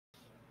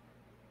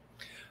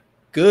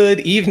Good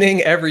evening,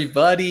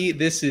 everybody.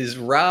 This is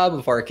Rob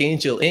of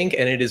Archangel Ink,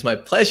 and it is my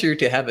pleasure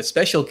to have a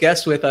special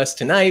guest with us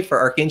tonight for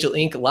Archangel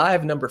Ink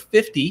Live number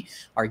 50.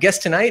 Our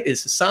guest tonight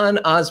is Hassan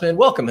Osman.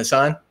 Welcome,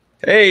 Hassan.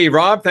 Hey,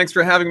 Rob. Thanks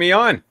for having me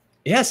on.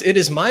 Yes, it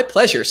is my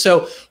pleasure.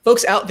 So,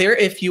 folks out there,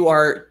 if you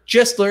are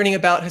just learning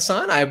about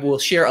Hassan, I will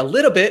share a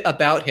little bit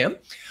about him.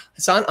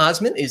 Hassan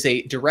Osman is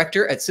a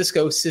director at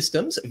Cisco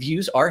Systems.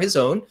 Views are his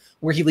own,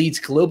 where he leads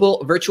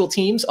global virtual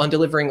teams on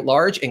delivering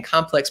large and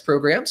complex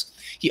programs.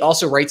 He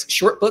also writes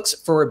short books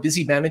for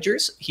busy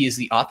managers. He is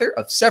the author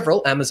of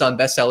several Amazon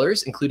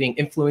bestsellers, including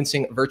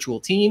Influencing Virtual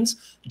Teams,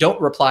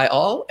 Don't Reply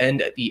All,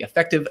 and The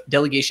Effective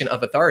Delegation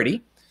of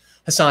Authority.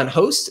 Hassan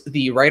hosts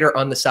the Writer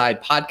on the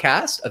Side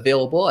podcast,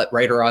 available at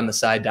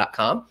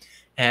writerontheside.com.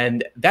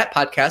 And that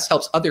podcast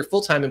helps other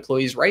full-time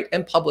employees write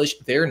and publish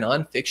their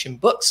nonfiction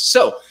books.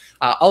 So,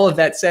 all of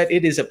that said,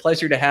 it is a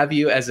pleasure to have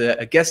you as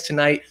a guest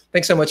tonight.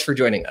 Thanks so much for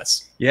joining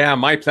us. Yeah,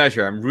 my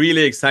pleasure. I'm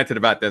really excited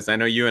about this. I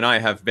know you and I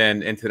have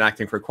been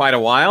interacting for quite a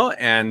while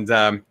and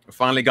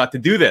finally got to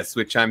do this,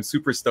 which I'm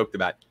super stoked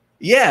about.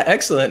 Yeah,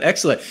 excellent,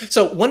 excellent.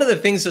 So one of the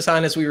things,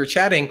 Hassan, as we were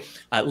chatting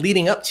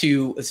leading up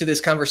to this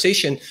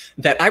conversation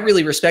that I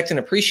really respect and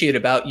appreciate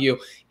about you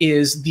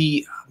is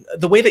the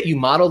way that you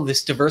model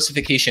this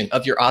diversification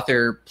of your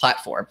author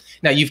platform.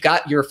 Now, you've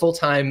got your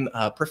full-time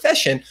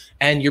profession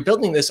and you're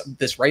building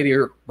this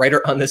writer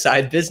on the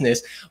side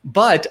business,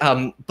 but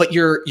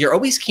you're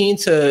always keen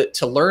to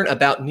learn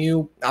about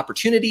new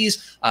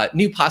opportunities,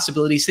 new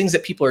possibilities, things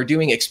that people are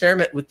doing,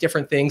 experiment with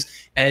different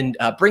things, and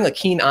bring a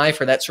keen eye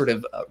for that sort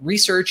of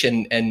research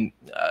and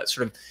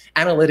sort of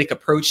analytic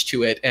approach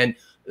to it. And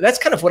that's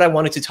kind of what I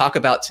wanted to talk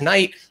about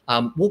tonight.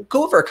 We'll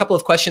go over a couple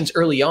of questions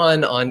early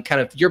on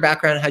kind of your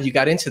background, how you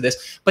got into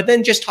this, but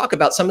then just talk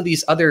about some of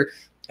these other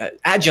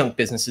adjunct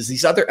businesses,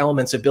 these other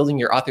elements of building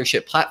your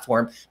authorship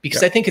platform,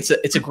 because I think it's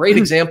a great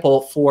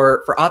example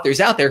for authors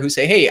out there who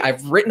say, hey,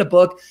 I've written a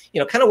book,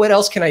 kind of what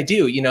else can I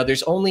do?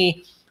 There's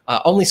only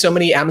so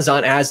many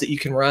Amazon ads that you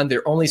can run. There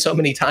are only so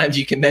many times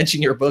you can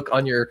mention your book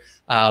on your,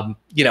 on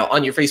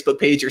your Facebook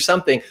page or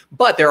something.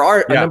 But there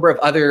are a number of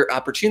other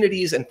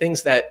opportunities and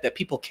things that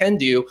people can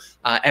do.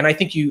 And I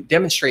think you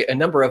demonstrate a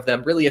number of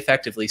them really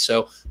effectively.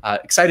 So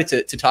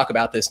excited to talk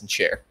about this and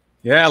share.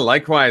 Yeah,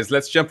 likewise.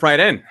 Let's jump right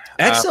in.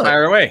 Excellent.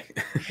 Fire away.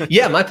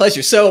 Yeah, my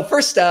pleasure. So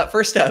first up,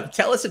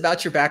 tell us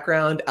about your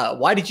background.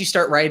 Why did you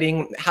start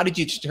writing? How did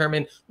you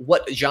determine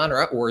what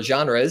genre or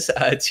genres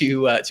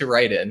to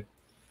write in?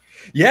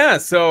 Yeah,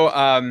 so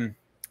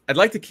I'd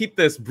like to keep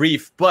this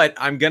brief, but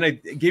I'm going to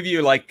give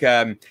you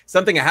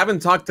something I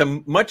haven't talked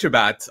much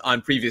about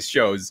on previous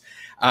shows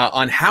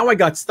on how I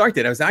got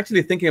started. I was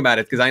actually thinking about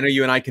it because I know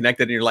you and I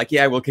connected and you're like,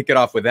 yeah, we'll kick it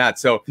off with that.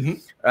 So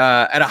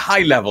at a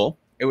high level,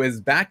 it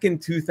was back in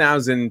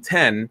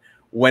 2010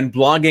 when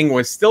blogging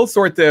was still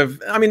sort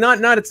of, I mean,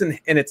 not it's in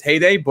its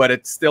heyday, but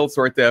it's still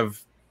sort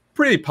of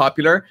pretty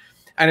popular.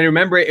 And I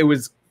remember it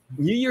was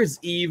New Year's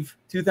Eve,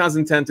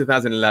 2010,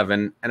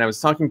 2011, and I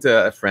was talking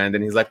to a friend,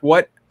 and he's like,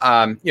 "What,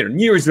 New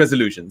Year's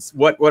resolutions?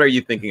 What are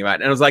you thinking about?"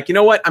 And I was like, "You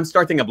know what? I'm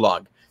starting a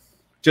blog."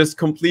 Just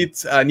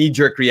complete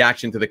knee-jerk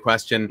reaction to the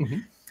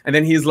question. And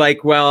then he's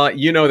like, "Well,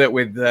 you know that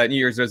with New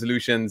Year's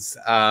resolutions,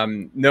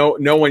 no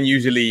one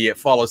usually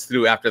follows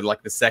through after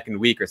the second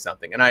week or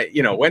something." And I,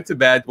 went to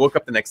bed, woke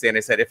up the next day, and I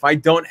said, "If I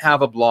don't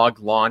have a blog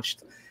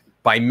launched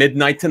by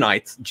midnight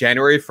tonight,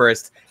 January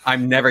 1st,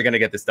 I'm never gonna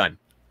get this done."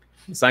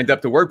 Signed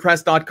up to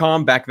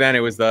WordPress.com. Back then, it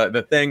was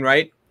the thing,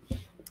 right?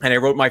 And I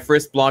wrote my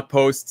first blog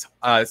post.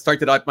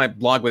 Started out my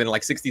blog within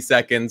 60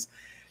 seconds,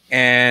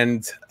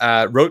 and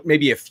wrote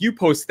maybe a few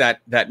posts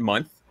that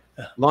month.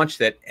 Launched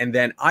it, and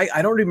then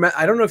I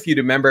don't know if you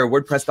remember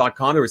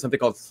WordPress.com. There was something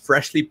called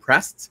Freshly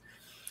Pressed.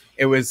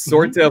 It was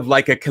sort of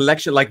like a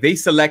collection. They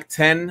select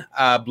 10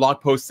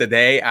 blog posts a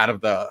day out of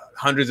the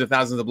hundreds of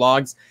thousands of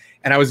blogs.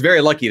 And I was very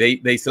lucky.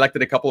 They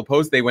selected a couple of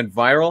posts. They went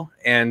viral,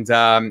 and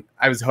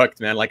I was hooked,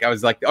 man. I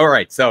was like, all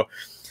right, so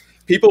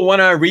people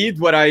want to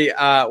read what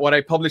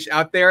I publish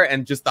out there,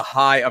 and just the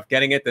high of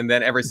getting it. And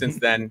then ever since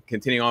then,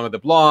 continuing on with the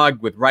blog,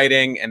 with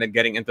writing, and then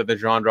getting into the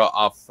genre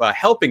of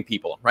helping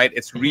people. Right?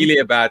 It's really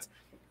about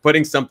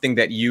putting something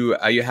that you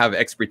have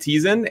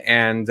expertise in,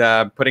 and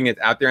putting it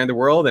out there in the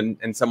world,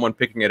 and someone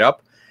picking it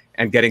up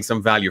and getting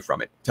some value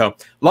from it. So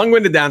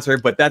long-winded answer,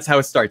 but that's how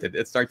it started.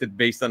 It started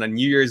based on a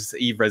New Year's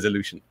Eve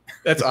resolution.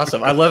 That's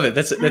awesome. I love it.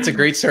 That's a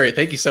great story.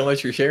 Thank you so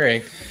much for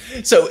sharing.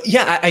 So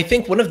yeah, I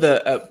think one of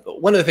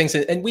the things,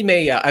 and we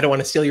may, I don't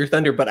want to steal your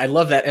thunder, but I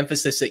love that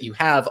emphasis that you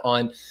have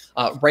on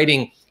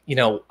writing,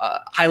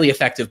 highly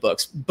effective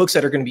books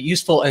that are going to be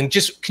useful and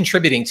just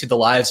contributing to the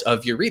lives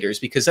of your readers,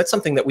 because that's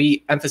something that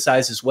we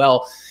emphasize as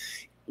well.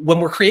 When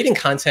we're creating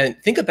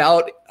content, think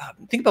about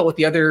what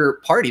the other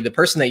party, the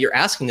person that you're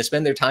asking to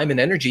spend their time and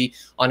energy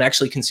on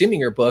actually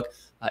consuming your book,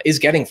 is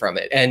getting from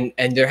it, and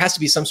there has to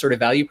be some sort of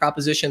value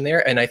proposition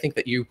there. And I think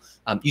that you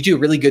do a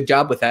really good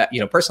job with that.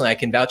 Personally, I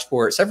can vouch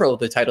for several of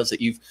the titles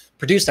that you've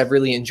produced. I've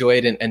really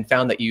enjoyed and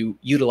found that you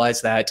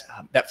utilize that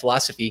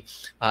philosophy.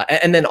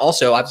 And then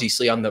also,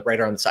 obviously, on the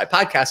Writer on the Side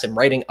podcast and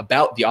writing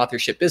about the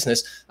authorship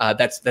business,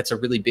 that's a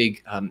really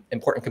big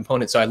important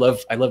component. So I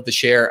love the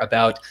share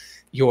about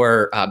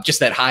your just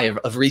that high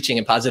of reaching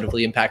and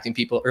positively impacting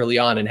people early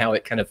on, and how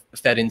it kind of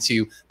fed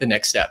into the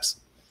next steps.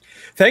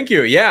 Thank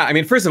you. Yeah, I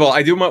mean, first of all,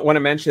 I do want to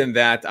mention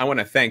that I want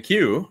to thank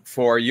you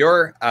for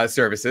your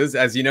services.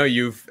 As you know,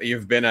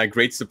 you've been a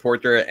great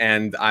supporter,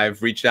 and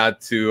I've reached out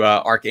to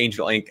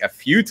Archangel Ink a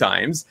few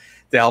times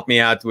to help me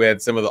out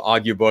with some of the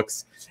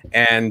audiobooks.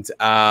 And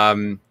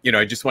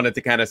I just wanted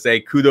to kind of say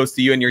kudos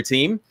to you and your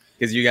team,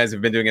 because you guys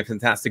have been doing a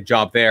fantastic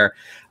job there.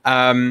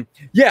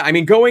 Yeah, I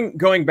mean,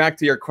 going back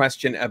to your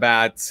question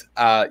about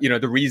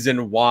the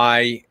reason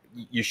why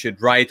you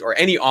should write, or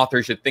any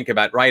author should think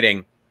about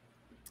writing.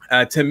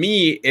 To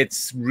me,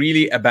 it's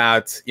really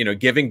about,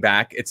 giving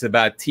back. It's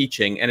about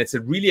teaching, and it's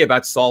really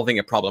about solving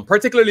a problem,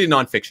 particularly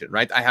nonfiction,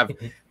 right? I have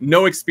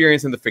no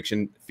experience in the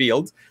fiction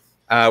field.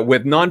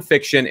 With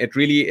nonfiction, it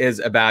really is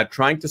about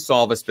trying to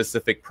solve a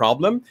specific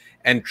problem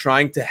and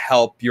trying to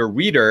help your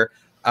reader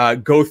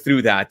go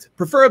through that,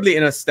 preferably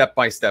in a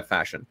step-by-step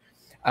fashion.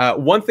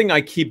 One thing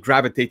I keep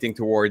gravitating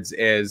towards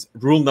is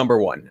rule number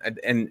one.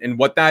 And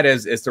what that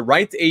is to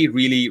write a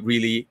really,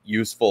 really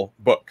useful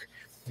book.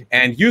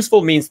 And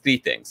useful means three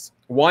things.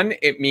 One,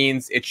 it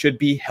means it should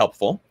be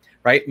helpful,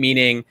 right?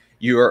 Meaning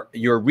your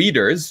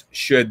readers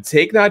should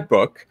take that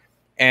book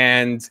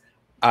and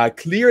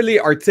clearly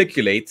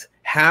articulate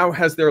how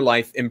has their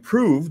life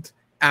improved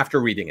after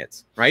reading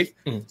it, right?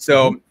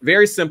 So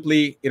very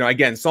simply,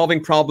 again,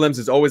 solving problems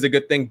is always a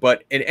good thing,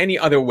 but in any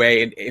other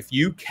way, if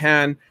you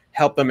can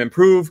help them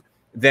improve,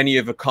 then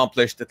you've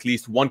accomplished at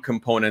least one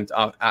component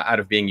out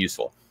of being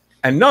useful.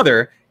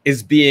 Another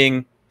is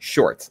being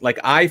short. Like,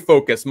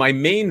 my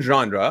main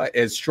genre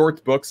is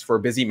short books for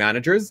busy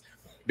managers,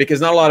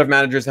 because not a lot of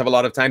managers have a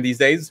lot of time these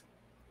days.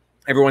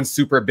 Everyone's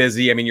super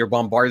busy. I mean, you're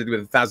bombarded with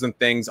 1,000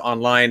 things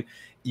online.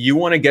 You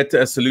want to get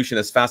to a solution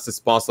as fast as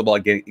possible,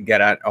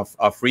 get out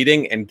of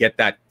reading and get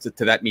that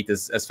to that meat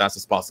as fast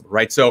as possible,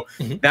 right? So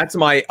that's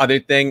my other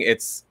thing.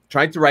 It's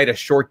trying to write a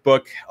short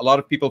book. A lot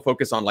of people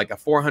focus on like a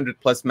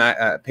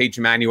 400+ page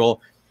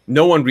manual.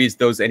 No one reads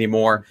those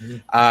anymore.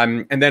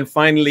 And then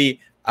finally,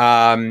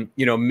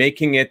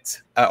 making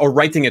it or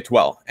writing it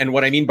well. And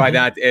what I mean by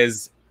that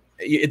is,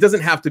 it doesn't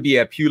have to be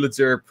a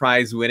Pulitzer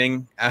Prize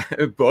winning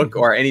book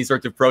or any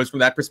sort of prose from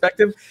that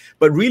perspective,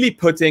 but really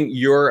putting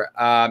your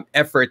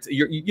effort,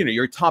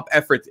 your top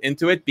effort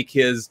into it,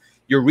 because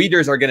your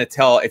readers are going to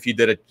tell if you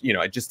did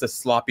just a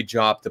sloppy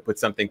job to put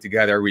something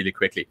together really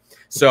quickly.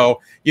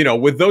 So,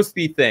 with those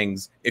three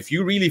things, if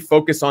you really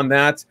focus on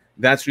that,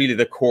 that's really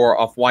the core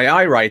of why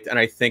I write. And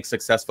I think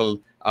successful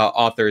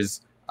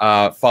authors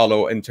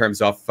follow in terms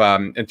of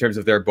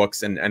their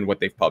books and what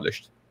they've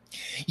published.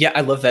 Yeah,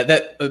 I love that.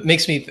 That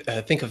makes me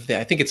think of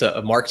I think it's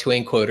a Mark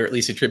Twain quote, or at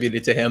least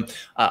attributed to him.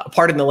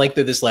 Pardon the length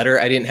of this letter.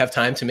 I didn't have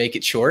time to make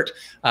it short.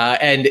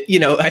 And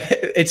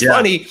it's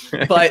funny,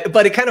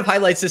 but it kind of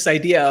highlights this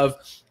idea of,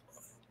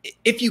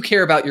 if you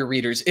care about your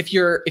readers, if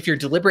you're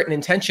deliberate and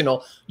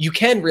intentional, you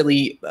can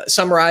really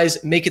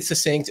summarize, make it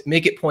succinct,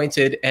 make it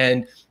pointed,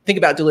 and think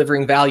about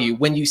delivering value.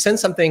 When you send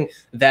something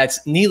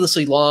that's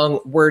needlessly long,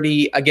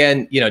 wordy,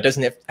 again, it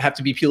doesn't have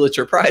to be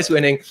Pulitzer Prize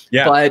winning,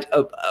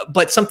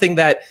 but something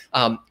that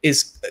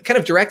is kind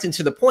of direct and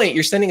to the point,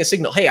 you're sending a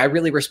signal, hey, I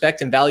really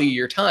respect and value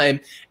your time,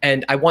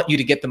 and I want you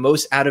to get the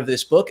most out of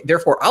this book.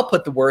 Therefore, I'll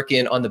put the work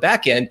in on the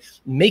back end,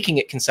 making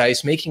it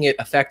concise, making it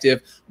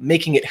effective,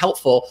 making it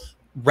helpful,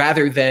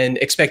 rather than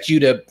expect you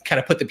to kind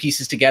of put the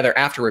pieces together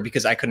afterward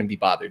because I couldn't be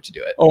bothered to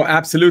do it. Oh,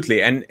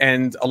 absolutely.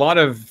 And a lot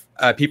of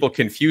people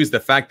confuse the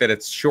fact that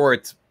it's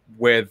short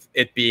with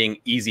it being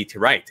easy to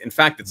write. In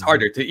fact, it's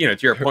harder to,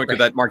 to your point with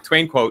that Mark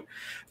Twain quote,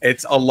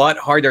 it's a lot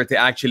harder to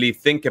actually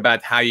think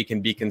about how you can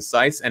be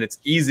concise, and it's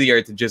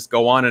easier to just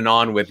go on and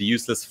on with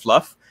useless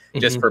fluff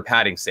just for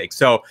padding's sake.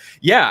 So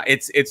yeah,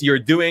 it's you're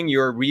doing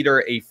your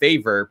reader a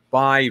favor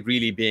by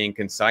really being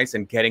concise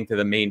and getting to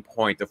the main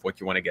point of what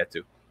you want to get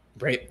to.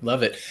 Great.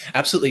 Love it.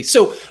 Absolutely.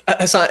 So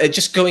Hassan,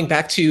 just going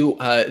back to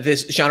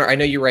this genre, I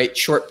know you write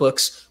short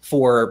books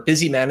for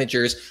busy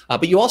managers,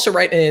 but you also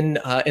write in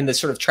the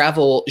sort of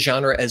travel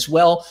genre as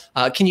well.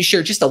 Can you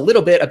share just a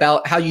little bit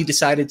about how you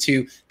decided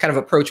to kind of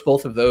approach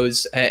both of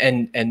those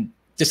and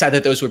decide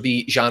that those would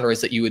be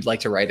genres that you would like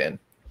to write in?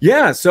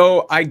 Yeah,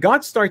 so I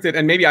got started,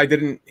 and maybe I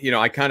didn't,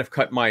 I kind of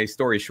cut my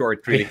story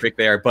short really quick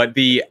there, but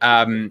the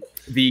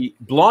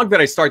blog that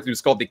I started was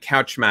called The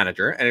Couch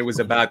Manager, and it was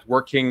about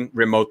working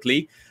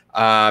remotely.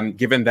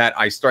 Given that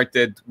I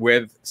started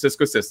with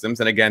Cisco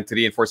systems, and again, to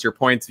reinforce your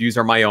point, views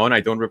are my own.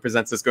 I don't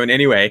represent Cisco in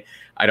any way.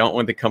 I don't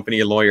want the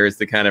company lawyers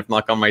to kind of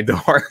knock on my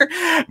door.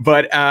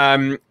 But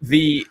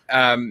the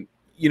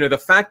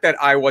fact that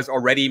I was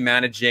already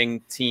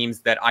managing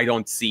teams that I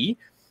don't see,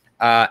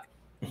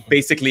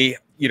 basically,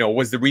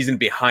 was the reason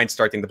behind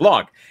starting the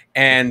blog.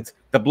 And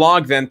the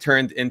blog then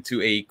turned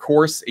into a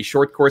course, a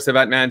short course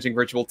about managing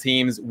virtual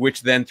teams,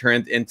 which then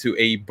turned into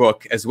a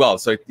book as well.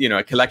 So,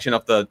 a collection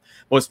of the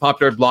most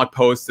popular blog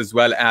posts, as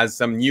well as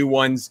some new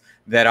ones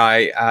that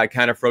I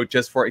kind of wrote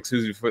just for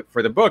exclusively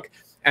for the book.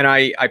 And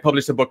I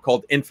published a book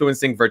called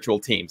Influencing Virtual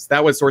Teams.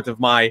 That was sort of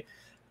my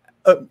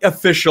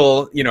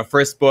official,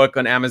 first book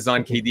on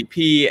Amazon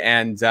KDP,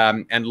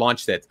 and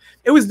launched it.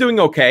 It was doing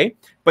okay,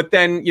 but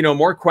then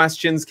more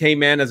questions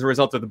came in as a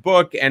result of the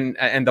book and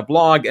the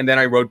blog, and then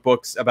I wrote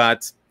books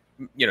about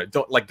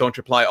Don't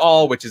Reply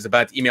All, which is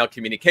about email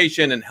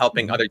communication and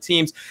helping other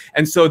teams.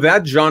 And so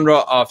that genre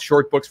of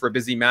short books for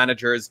busy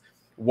managers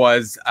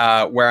was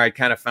where I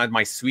kind of found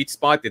my sweet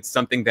spot. It's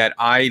something that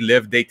I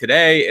live day to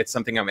day. It's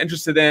something I'm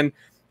interested in,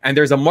 and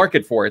there's a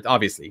market for it,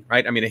 obviously,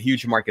 right? I mean, a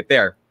huge market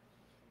there.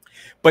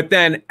 But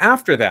then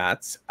after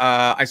that,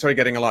 I started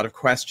getting a lot of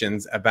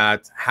questions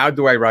about how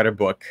do I write a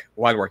book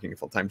while working a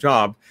full-time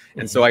job.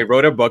 And so I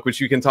wrote a book, which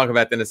you can talk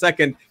about in a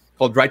second,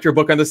 called Write Your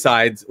Book on the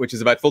Side, which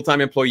is about full-time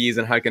employees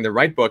and how can they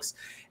write books.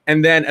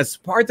 And then as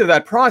part of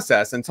that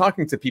process and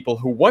talking to people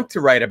who want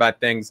to write about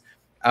things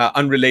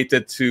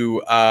unrelated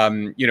to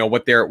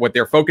what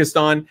they're focused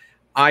on,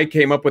 I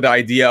came up with the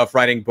idea of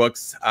writing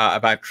books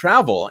about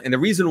travel. And the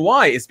reason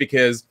why is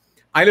because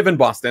I live in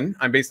Boston.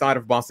 I'm based out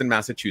of Boston,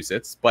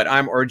 Massachusetts, but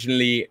I'm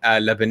originally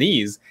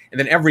Lebanese. And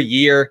then every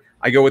year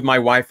I go with my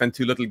wife and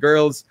two little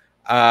girls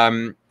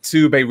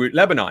to Beirut,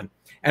 Lebanon.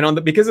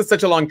 And because it's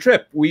such a long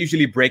trip, we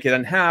usually break it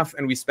in half,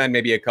 and we spend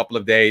maybe a couple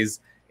of days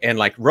in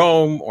like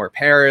Rome or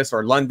Paris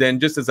or London,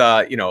 just as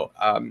a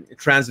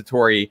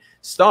transitory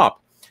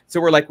stop.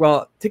 So we're like,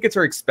 well, tickets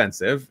are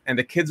expensive, and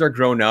the kids are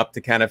grown up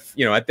to kind of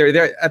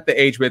they're at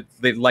the age where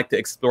they'd like to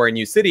explore a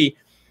new city.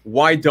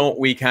 Why don't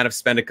we kind of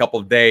spend a couple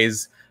of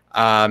days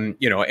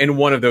in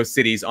one of those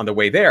cities on the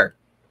way there?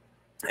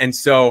 And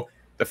so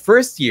the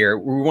first year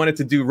we wanted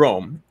to do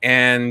Rome,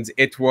 and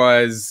it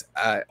was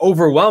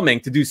overwhelming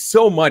to do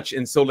so much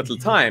in so little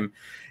time.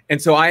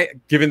 And so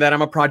given that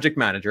I'm a project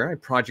manager, I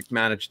project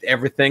managed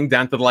everything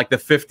down to like the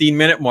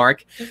 15-minute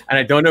mark. And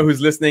I don't know who's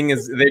listening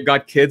they've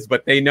got kids,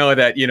 but they know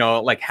that,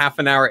 like half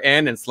an hour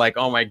in, it's like,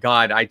 oh my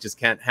God, I just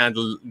can't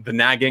handle the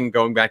nagging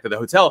going back to the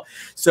hotel.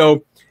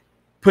 So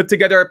put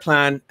together a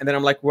plan, and then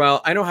I'm like,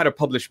 well, I know how to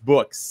publish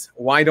books.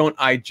 Why don't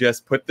I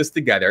just put this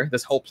together,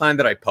 this whole plan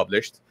that I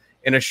published,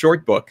 in a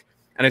short book?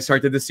 And I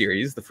started the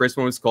series. The first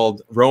one was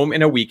called Rome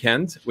in a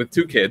Weekend with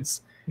 2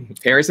 kids,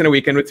 Paris in a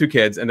Weekend with 2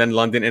 kids, and then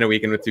London in a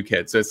Weekend with 2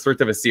 kids. So it's sort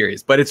of a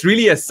series, but it's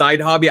really a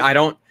side hobby. I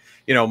don't,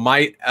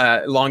 my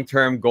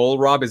long-term goal,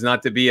 Rob, is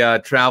not to be a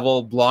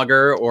travel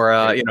blogger or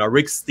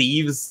Rick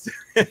Steves.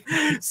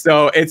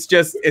 So it's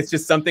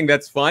just something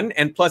that's fun.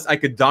 And plus I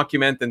could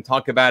document and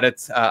talk about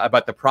it,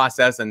 about the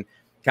process, and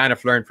kind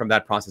of learn from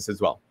that process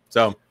as well.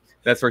 So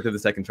that's sort of the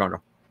second genre.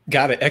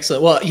 Got it.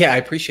 Excellent. Well, yeah, I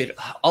appreciate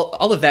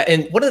all of that.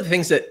 And one of the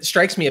things that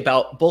strikes me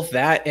about both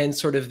that and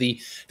sort of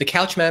the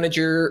couch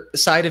manager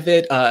side of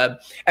it,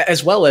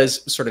 as well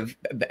as sort of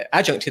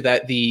adjunct to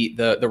that,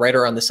 the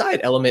writer on the side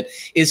element,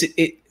 is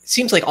it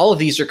seems like all of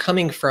these are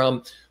coming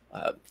from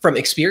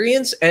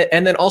experience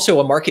and then also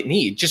a market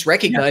need, just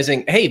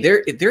recognizing, hey,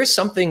 there's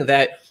something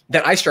that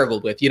I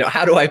struggled with.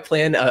 How do I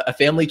plan a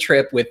family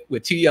trip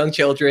with 2 young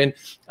children,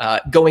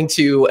 going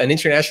to an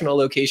international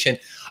location?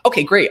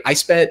 Okay, great. I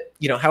spent,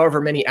 however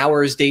many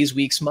hours, days,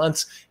 weeks,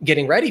 months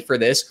getting ready for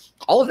this.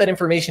 All of that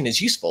information is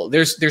useful.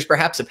 There's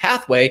perhaps a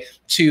pathway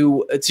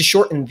to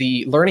shorten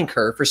the learning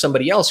curve for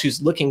somebody else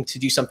who's looking to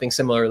do something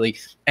similarly.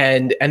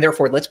 And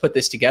therefore, let's put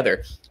this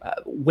together.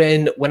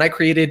 When I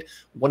created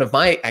one of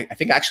I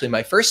think actually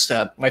my first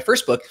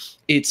book,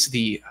 it's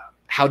the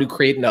how to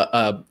create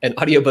an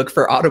audiobook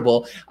for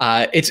Audible.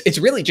 It's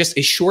really just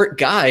a short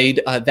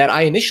guide that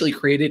I initially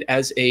created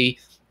as a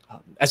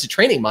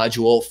training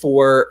module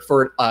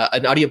for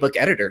an audiobook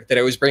editor that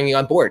I was bringing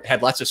on board. It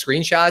had lots of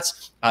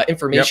screenshots,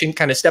 information,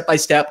 kind of step by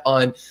step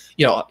on,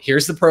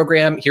 here's the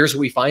program, here's where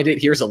we find it,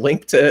 here's a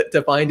link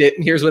to find it,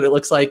 and here's what it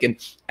looks like,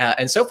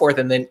 and so forth,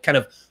 and then kind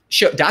of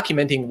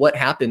documenting what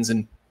happens.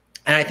 And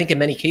I think in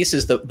many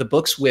cases the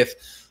books with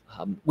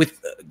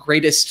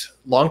greatest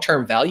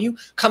long-term value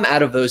come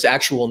out of those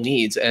actual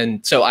needs.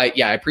 And so I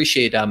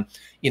appreciate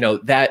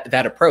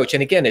that approach.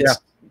 And again, it's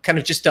kind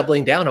of just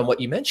doubling down on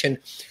what you mentioned.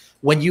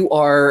 When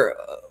you're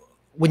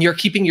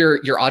keeping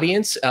your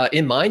audience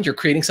in mind, you're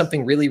creating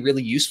something really,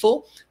 really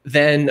useful,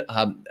 then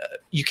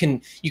you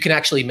can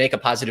actually make a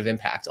positive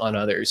impact on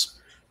others.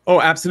 Oh,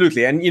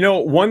 absolutely. And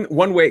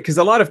one way, because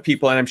a lot of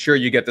people, and I'm sure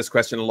you get this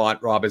question a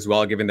lot, Rob, as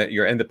well, given that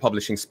you're in the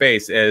publishing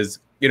space, is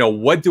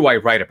what do I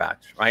write about,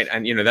 right?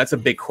 And that's a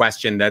big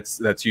question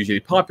that's usually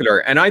popular.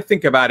 And I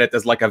think about it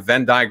as like a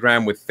Venn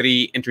diagram with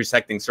 3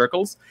 intersecting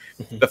circles.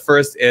 The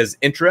first is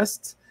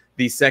interest.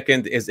 The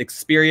second is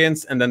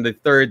experience, and then the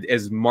third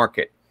is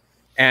market.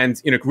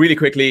 And really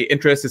quickly,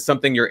 interest is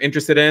something you're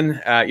interested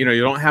in.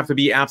 You don't have to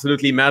be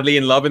absolutely madly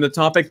in love in the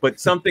topic,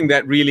 but something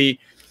that really,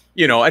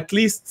 at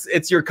least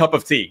it's your cup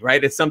of tea,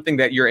 right? It's something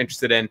that you're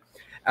interested in.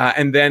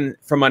 And then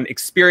from an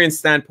experience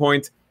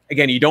standpoint,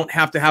 Again, you don't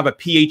have to have a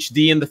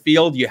PhD in the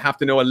field. You have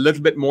to know a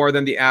little bit more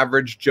than the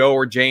average Joe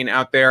or Jane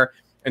out there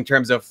in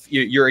terms of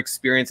your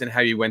experience and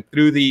how you went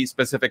through the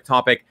specific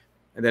topic.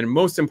 And then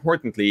most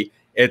importantly,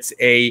 it's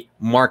a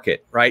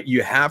market, right?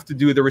 You have to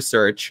do the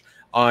research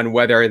on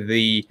whether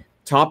the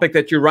topic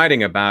that you're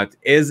writing about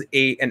is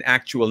an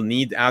actual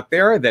need out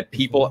there that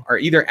people are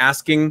either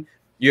asking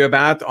you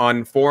about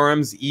on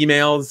forums,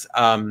 emails.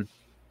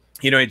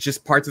 It's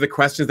just parts of the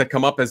questions that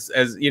come up as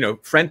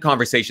friend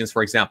conversations,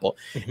 for example.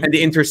 And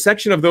the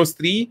intersection of those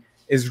three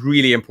is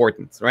really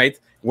important, right?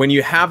 When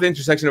you have the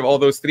intersection of all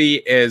those three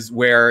is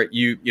where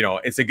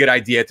it's a good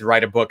idea to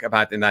write a book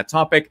about in that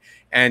topic.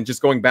 And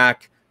just going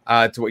back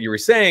to what you were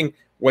saying,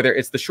 whether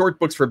it's the short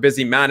books for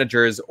busy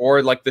managers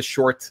or like the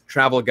short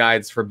travel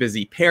guides for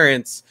busy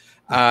parents,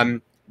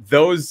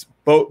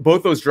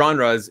 both those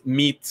genres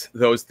meet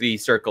those three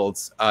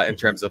circles in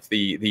terms of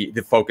the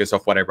focus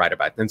of what I write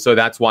about. And so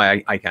that's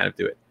why I kind of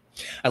do it.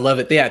 I love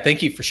it. Yeah,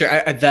 thank you for sure.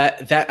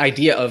 That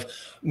idea of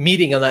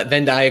meeting on that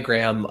Venn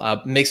diagram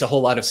makes a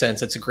whole lot of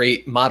sense. It's a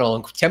great model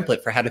and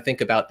template for how to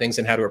think about things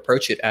and how to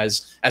approach it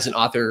as an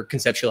author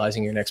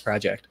conceptualizing your next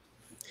project.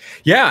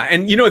 Yeah,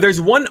 and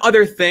there's one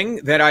other thing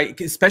that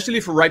especially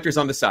for writers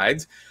on the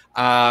sides,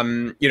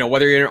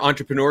 whether you're an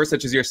entrepreneur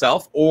such as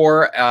yourself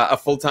or a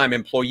full-time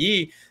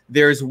employee,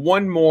 there's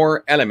one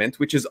more element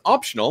which is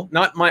optional,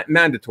 not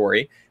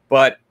mandatory,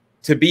 but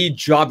to be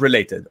job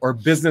related or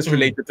business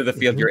related to the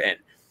field you're in.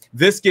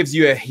 This gives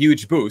you a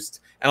huge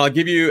boost, and I'll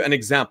give you an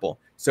example.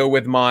 So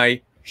with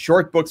my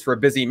short books for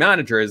busy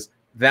managers,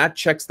 that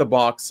checks the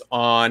box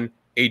on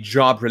a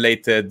job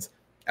related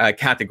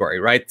category,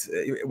 right?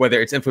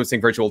 Whether it's influencing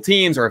virtual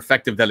teams or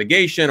effective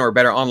delegation or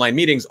better online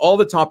meetings, all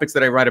the topics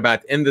that I write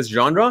about in this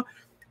genre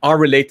are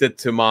related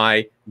to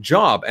my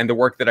job and the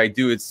work that I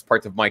do is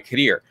part of my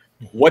career.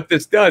 What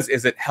this does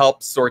is it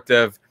helps sort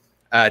of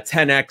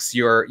 10x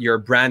your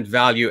brand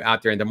value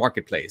out there in the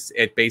marketplace.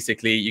 It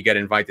basically, you get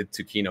invited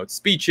to keynote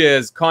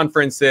speeches,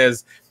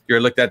 conferences, you're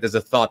looked at as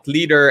a thought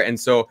leader. And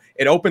so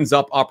it opens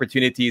up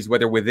opportunities,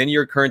 whether within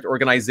your current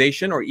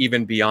organization or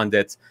even beyond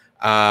it.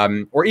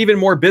 Or even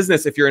more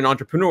business if you're an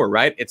entrepreneur,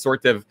 right? It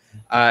sort of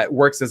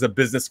works as a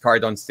business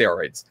card on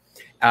steroids.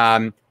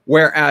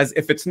 Whereas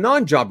if it's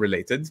non-job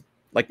related,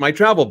 like my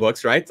travel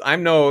books, right?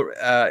 I'm no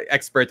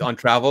expert on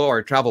travel or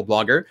a travel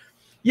blogger.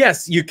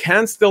 Yes, you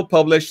can still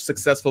publish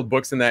successful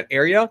books in that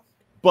area,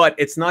 but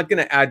it's not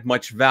going to add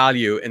much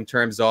value in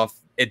terms of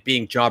it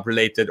being job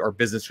related or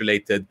business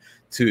related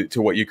to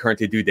what you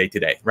currently do day to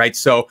day, right?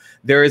 So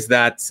there is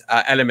that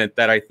element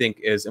that I think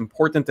is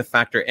important to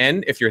factor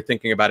in if you're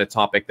thinking about a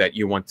topic that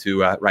you want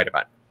to write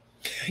about.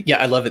 Yeah,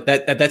 I love it.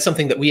 That's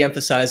something that we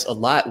emphasize a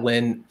lot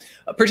when,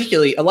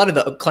 particularly a lot of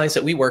the clients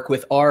that we work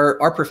with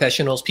are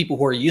professionals, people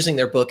who are using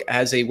their book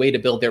as a way to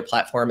build their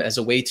platform, as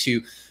a way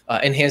to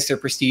enhance their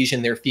prestige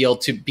in their field,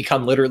 to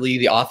become literally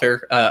the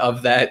author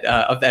of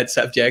that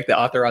subject, the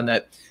author on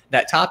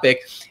that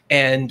topic.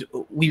 And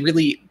we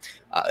really,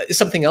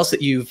 something else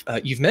that you've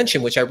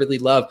mentioned, which I really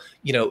love,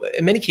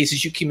 in many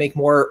cases you can make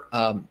more,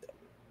 I'm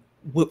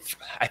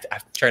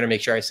trying to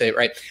make sure I say it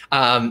right.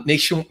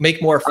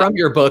 Make more from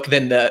your book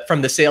than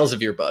from the sales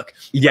of your book.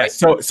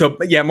 Yes. Right? So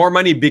yeah, more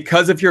money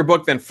because of your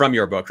book than from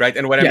your book, right?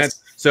 And what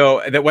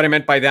I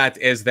meant by that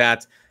is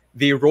that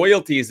the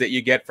royalties that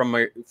you get from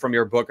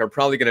your book are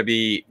probably going to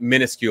be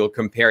minuscule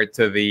compared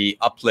to the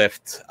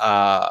uplift,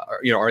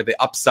 or the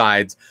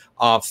upsides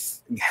of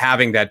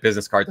having that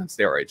business card on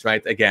steroids,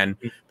 right? Again,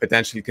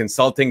 potentially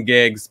consulting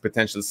gigs,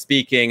 potential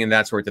speaking, and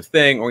that sort of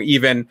thing, or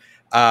even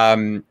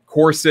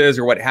courses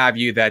or what have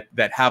you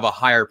that have a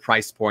higher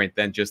price point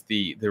than just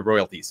the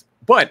royalties.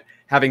 But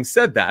having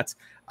said that,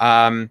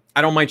 I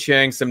don't mind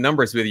sharing some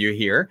numbers with you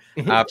here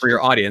for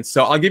your audience.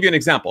 So I'll give you an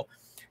example.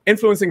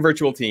 Influencing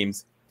virtual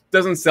teams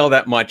doesn't sell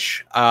that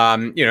much,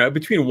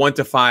 between 1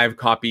 to 5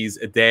 copies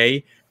a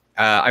day.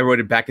 I wrote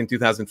it back in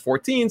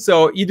 2014.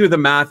 So you do the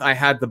math. I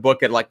had the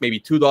book at like maybe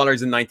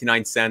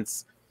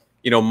 $2.99.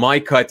 My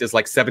cut is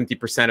like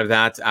 70% of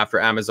that after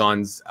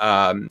Amazon's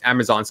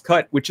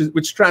cut,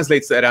 which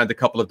translates to around a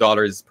couple of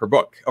dollars per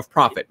book of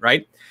profit,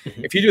 right?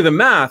 If you do the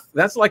math,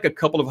 that's like a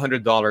couple of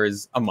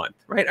 $100 a month,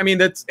 right? I mean,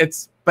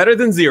 it's better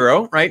than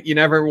zero, right? You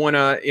never want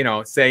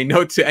to, say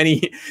no to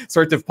any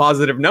sort of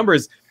positive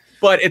numbers,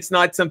 but it's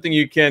not something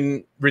you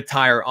can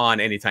retire on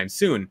anytime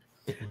soon.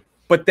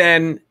 But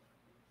then,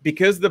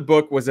 because the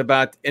book was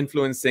about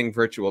influencing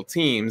virtual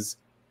teams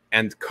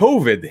and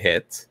COVID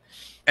hit,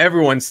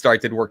 everyone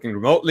started working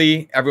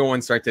remotely.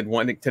 Everyone started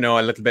wanting to know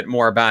a little bit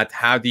more about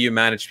how do you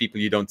manage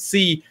people you don't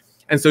see.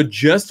 And so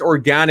just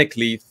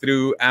organically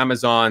through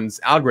Amazon's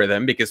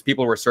algorithm, because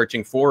people were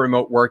searching for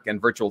remote work and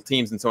virtual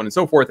teams and so on and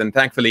so forth. And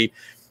thankfully,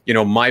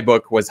 my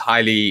book was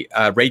highly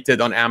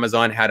rated on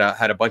Amazon, had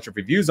a bunch of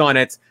reviews on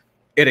it.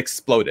 It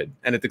exploded,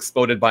 and it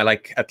exploded by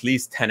like at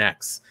least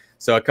 10x.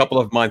 So a couple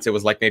of months, it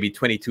was like maybe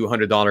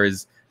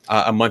 $2,200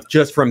 a month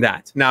just from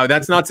that. Now,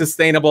 that's not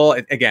sustainable.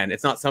 Again,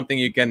 it's not something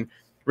you can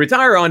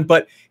retire on,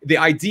 but the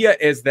idea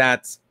is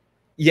that,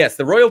 yes,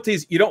 the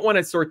royalties, you don't want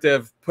to sort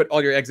of put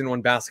all your eggs in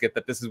one basket,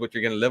 that this is what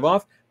you're going to live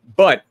off.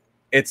 But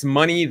it's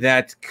money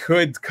that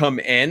could come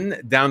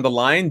in down the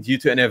line due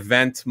to an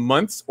event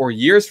months or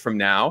years from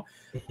now.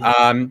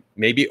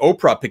 Maybe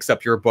Oprah picks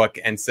up your book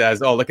and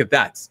says, "Oh, look at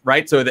that!"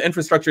 Right? So the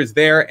infrastructure is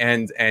there,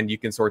 and you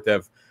can sort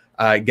of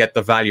get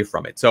the value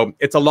from it. So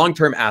it's a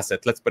long-term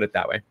asset. Let's put it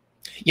that way.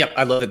 Yep,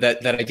 I love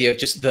that idea of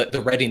just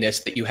the readiness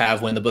that you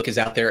have when the book is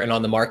out there and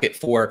on the market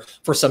for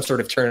some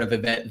sort of turn of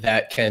event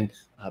that can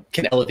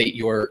elevate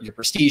your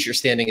prestige, your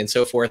standing, and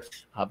so forth,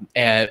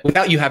 and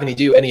without you having to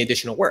do any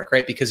additional work,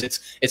 right? Because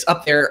it's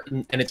up there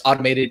and it's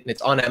automated and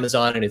it's on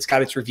Amazon and it's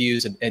got its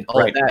reviews and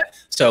all of that.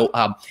 So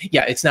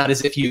yeah, it's not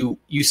as if you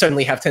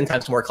suddenly have 10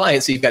 times more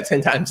clients, so you've got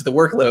 10 times the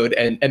workload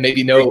and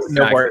maybe no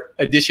more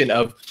addition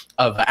of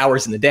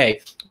hours in the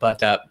day. But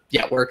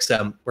yeah, it works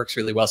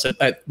really well. So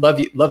I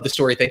love the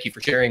story. Thank you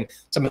for sharing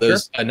some of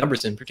those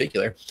numbers in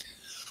particular.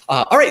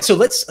 All right, so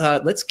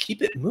let's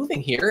keep it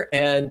moving here,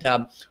 and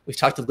we've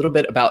talked a little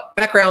bit about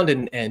background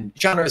and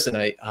genres.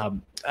 And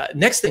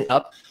next thing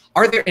up,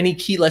 are there any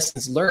key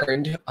lessons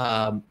learned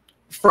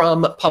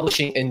from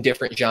publishing in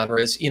different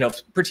genres? You know,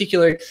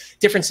 particular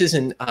differences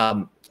in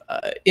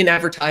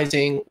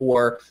advertising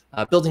or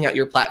building out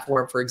your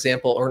platform, for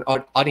example, or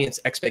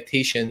audience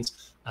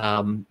expectations.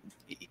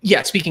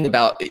 Yeah, speaking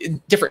about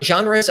different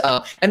genres,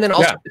 and then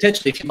also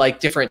potentially, if you like,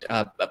 different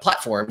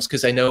platforms,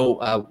 because I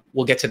know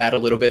we'll get to that a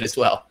little bit as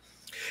well.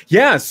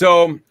 Yeah,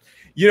 so,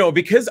 you know,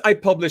 because I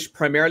publish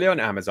primarily on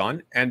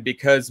Amazon, and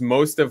because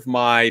most of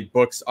my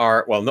books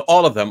are, well,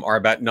 all of them are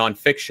about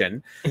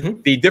nonfiction,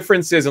 the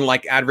differences in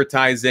like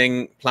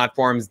advertising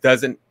platforms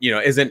isn't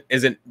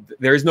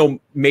there is no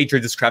major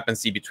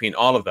discrepancy between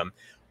all of them.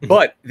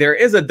 But there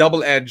is a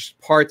double-edged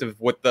part of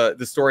what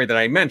the story that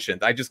I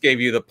mentioned. I just gave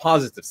you the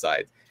positive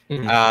side.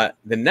 The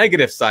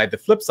negative side, the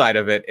flip side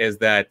of it, is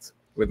that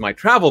with my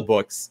travel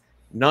books,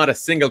 not a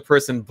single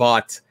person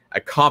bought a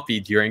copy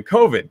during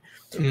COVID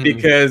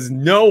because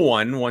no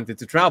one wanted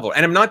to travel.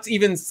 And I'm not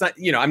even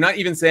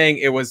saying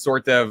it was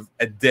sort of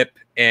a dip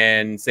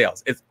in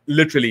sales. It's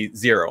literally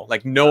zero.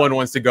 Like, no one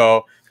wants to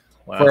go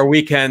for a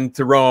weekend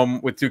to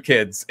Rome with 2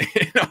 kids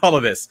and all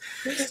of this.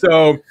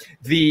 So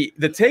the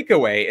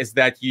takeaway is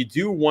that you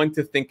do want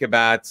to think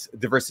about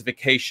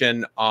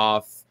diversification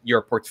of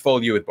your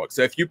portfolio with books.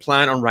 So if you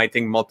plan on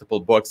writing multiple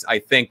books, I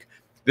think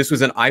this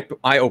was an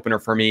eye-opener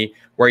for me,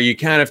 where you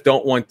kind of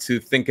don't want to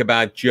think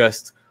about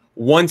just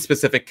one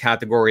specific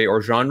category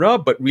or genre,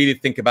 but really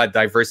think about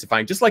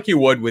diversifying, just like you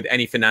would with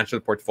any financial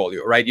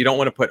portfolio, right? You don't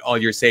want to put all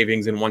your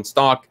savings in one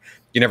stock.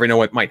 You never know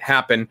what might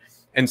happen.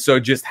 And so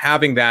just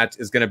having that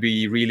is going to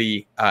be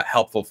really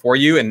helpful for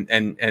you.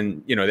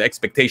 And you know, the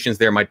expectations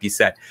there might be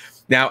set.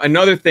 Now,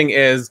 another thing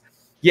is,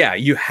 yeah,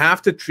 you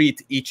have to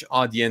treat each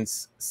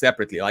audience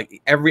separately.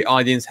 Like, every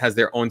audience has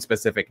their own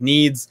specific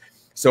needs.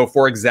 So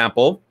for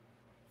example,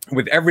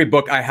 with every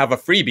book, I have a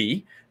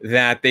freebie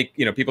that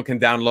people can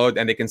download,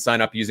 and they can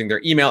sign up using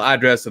their email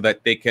address so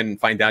that they can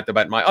find out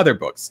about my other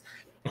books.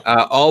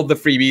 All the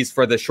freebies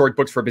for the short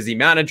books for busy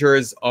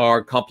managers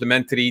are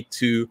complimentary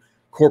to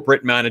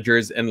corporate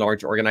managers in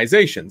large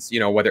organizations, you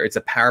know, whether it's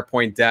a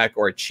PowerPoint deck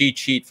or a cheat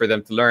sheet for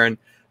them to learn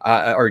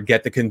or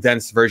get the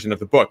condensed version of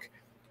the book.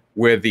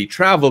 With the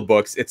travel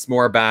books, it's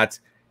more about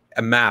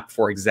a map,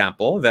 for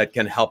example, that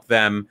can help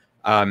them.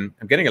 I'm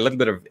getting a little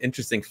bit of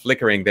interesting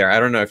flickering there. I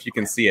don't know if you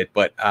can see it,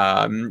 but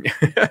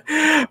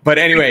but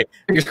anyway,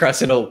 fingers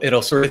crossed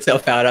it'll sort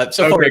itself out.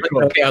 So far,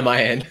 cool. Okay on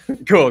my end.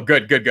 Cool,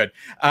 good.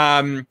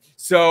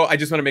 So I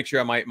just want to make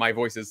sure my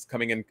voice is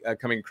coming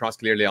across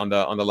clearly on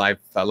the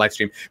live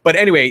stream. But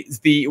anyway,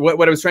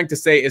 what I was trying to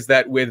say is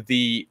that with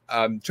the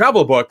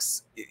travel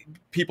books,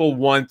 people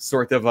want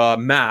sort of a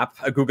map,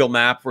 a Google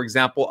map, for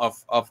example,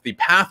 of the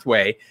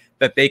pathway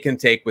that they can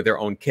take with their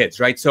own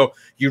kids, right? So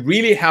you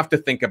really have to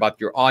think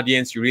about your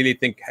audience. You really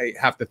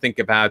have to think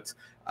about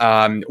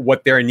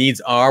what their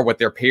needs are, what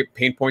their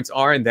pain points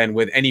are, and then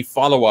with any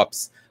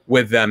follow-ups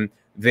with them,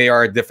 they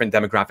are different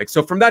demographics.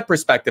 So from that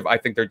perspective, I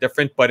think they're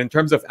different. But in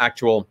terms of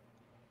actual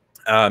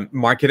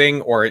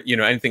marketing or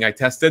anything I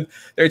tested,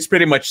 it's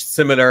pretty much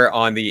similar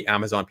on the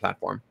Amazon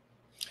platform.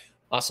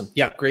 Awesome.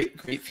 Yeah,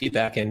 great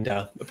feedback, and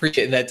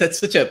appreciate that.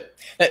 That's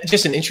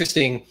just an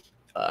interesting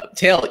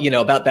tale,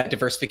 about that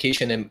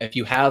diversification. And if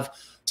you have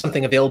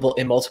something available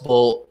in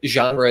multiple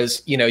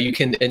genres, you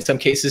can, in some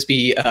cases,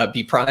 be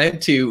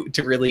primed to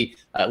really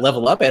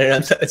level up,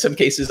 and in some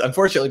cases,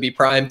 unfortunately, be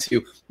primed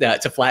to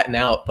flatten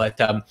out.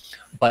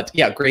 But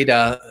yeah, great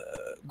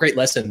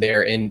lesson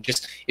there. And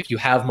just, if you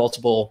have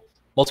multiple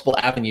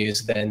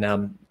avenues,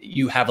 then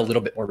you have a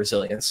little bit more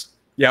resilience.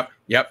 Yep,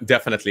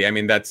 definitely. I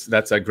mean,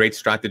 that's a great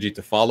strategy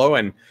to follow.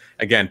 And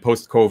again,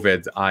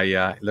 post-COVID,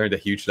 I learned a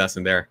huge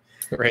lesson there.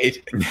 Right.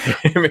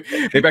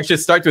 Maybe I should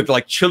start with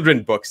like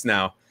children books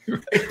now.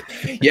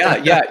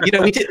 Yeah.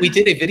 We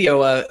did a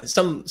video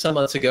some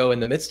months ago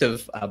in the midst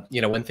of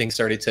when things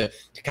started to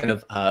kind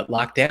of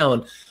lock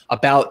down,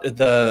 about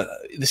the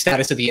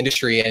status of the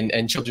industry,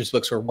 and children's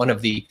books were one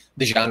of the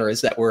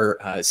genres that were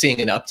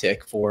seeing an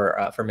uptick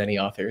for many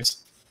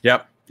authors.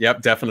 Yep,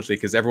 definitely,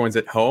 because everyone's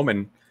at home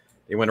and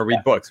You want to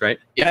read books, right?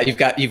 Yeah, you've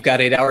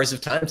got 8 hours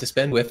of time to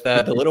spend with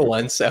the little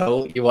one,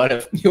 so you want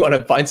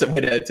to find some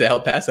way to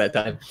help pass that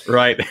time.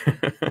 Right.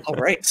 All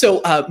right.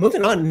 So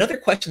moving on, another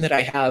question that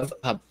I have.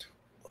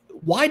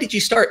 Why did you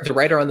start the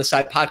Writer on the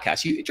Side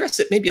podcast? You addressed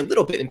it maybe a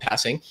little bit in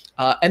passing,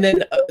 and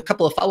then a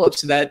couple of follow-ups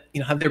to that.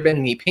 Have there been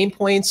any pain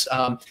points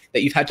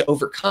that you've had to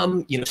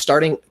overcome?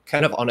 Starting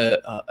kind of on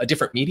a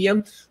different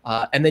medium,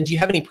 and then do you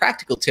have any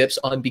practical tips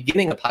on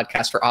beginning a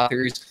podcast for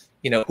authors?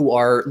 Who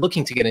are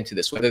looking to get into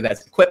this, whether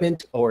that's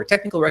equipment or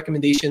technical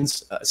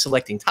recommendations,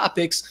 selecting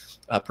topics,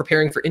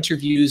 preparing for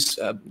interviews,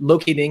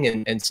 locating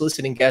and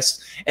soliciting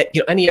guests,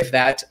 any of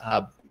that.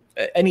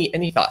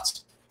 Any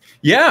thoughts?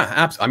 Yeah,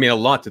 absolutely. I mean, a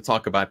lot to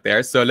talk about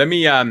there. So let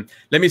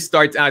me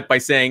start out by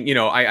saying,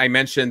 I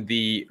mentioned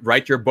the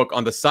Write Your Book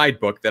on the Side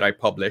book that I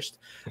published.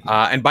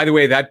 And by the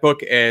way, that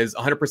book is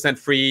 100%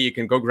 free. You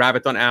can go grab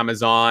it on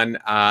Amazon.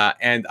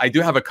 And I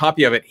do have a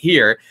copy of it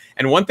here.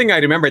 And one thing I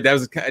remember that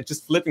was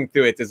just flipping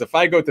through it is if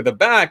I go to the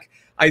back,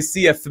 I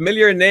see a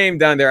familiar name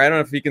down there. I don't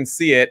know if you can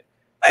see it.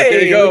 Hey,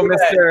 there you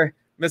go,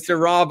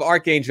 Mr. Rob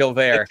Archangel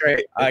there. That's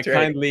right. That's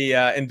kindly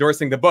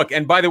endorsing the book.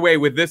 And by the way,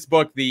 with this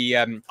book, the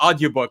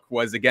audiobook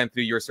was again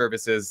through your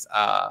services.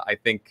 I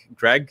think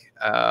Greg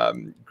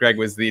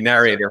was the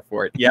narrator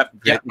for it. Yep.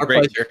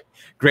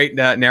 Great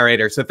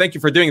narrator. So thank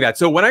you for doing that.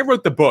 So when I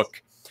wrote the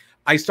book,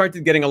 I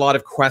started getting a lot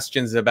of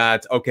questions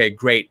about, okay,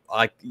 great.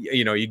 Like,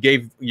 you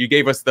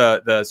gave us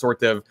the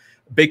sort of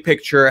big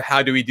picture.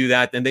 How do we do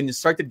that? And then you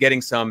started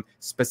getting some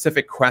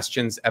specific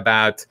questions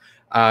about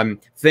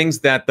things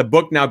that the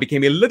book now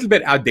became a little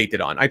bit outdated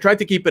on. I tried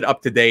to keep it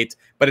up to date,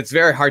 but it's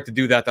very hard to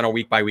do that on a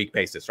week-by-week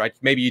basis, right?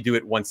 Maybe you do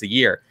it once a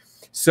year.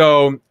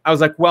 So I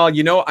was like, well,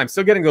 I'm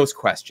still getting those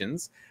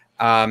questions.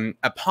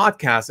 A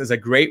podcast is a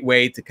great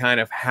way to kind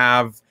of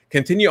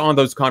continue on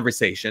those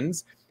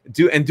conversations,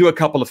 do a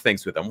couple of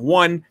things with them.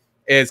 One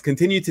is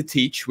continue to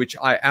teach, which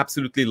I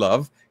absolutely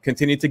love,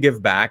 continue to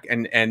give back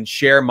and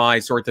share my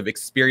sort of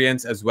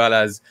experience as well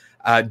as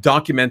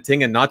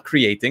documenting and not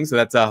creating. So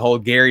that's a whole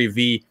Gary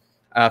V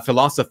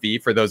philosophy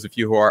for those of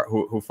you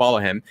who follow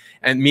him,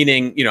 and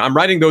meaning I'm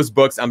writing those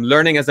books, I'm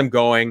learning as I'm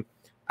going,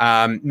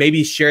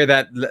 maybe share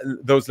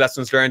those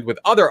lessons learned with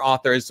other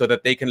authors so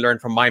that they can learn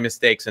from my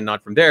mistakes and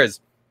not from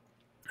theirs.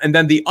 And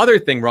then the other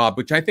thing, Rob,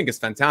 which I think is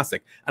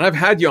fantastic, and I've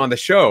had you on the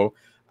show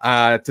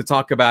to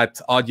talk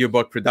about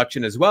audiobook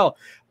production as well.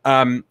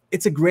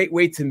 It's a great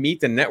way to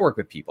meet and network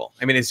with people.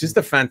 I mean, it's just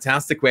a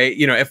fantastic way.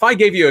 If I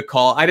gave you a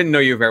call, I didn't know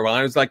you very well.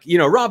 I was like,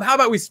 Rob, how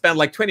about we spend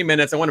like 20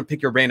 minutes? I want to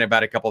pick your brain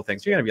about a couple of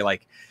things. You're going to be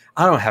like,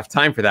 I don't have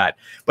time for that.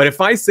 But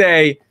if I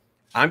say,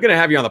 I'm going to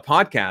have you on the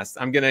podcast,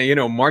 I'm going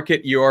to,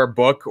 market your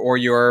book or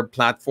your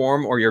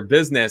platform or your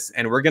business,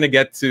 and we're going to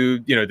get to,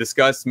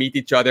 discuss, meet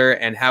each other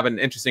and have an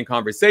interesting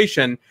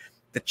conversation,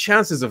 the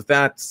chances of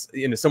that,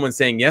 someone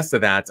saying yes to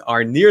that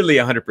are nearly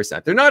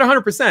 100%. They're not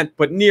 100%,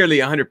 but nearly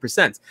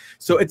 100%.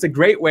 So it's a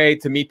great way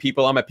to meet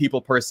people. I'm a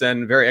people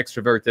person, very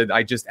extroverted.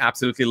 I just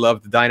absolutely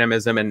love the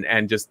dynamism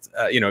and just,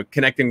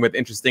 connecting with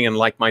interesting and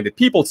like-minded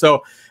people.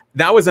 So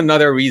that was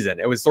another reason.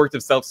 It was sort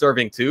of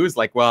self-serving too. It's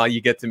like, well,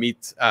 you get to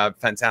meet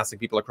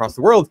fantastic people across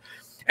the world.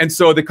 And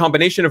so the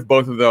combination of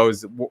both of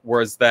those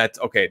was that,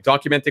 okay,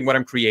 documenting what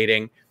I'm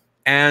creating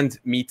and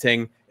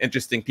meeting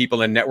interesting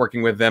people and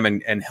networking with them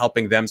and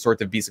helping them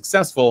sort of be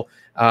successful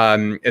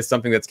is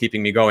something that's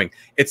keeping me going.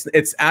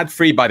 It's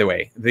ad-free, by the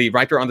way. The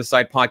Writer on the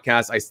Side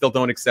podcast, I still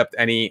don't accept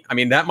any. I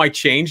mean, that might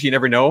change. You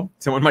never know.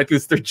 Someone might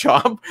lose their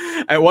job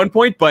at one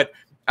point. But,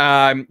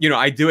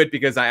 I do it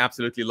because I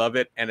absolutely love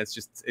it. And it's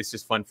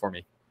just fun for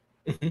me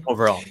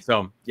overall.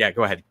 So, yeah,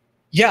 go ahead.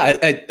 Yeah,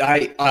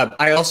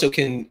 I also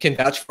can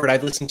vouch for it.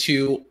 I've listened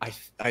to,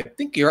 I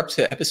think you're up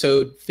to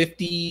episode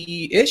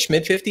 50-ish,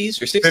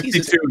 mid-50s or 60s.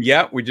 52,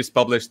 yeah. We just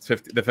published the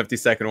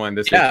 52nd one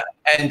this week. Yeah,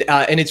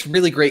 and it's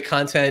really great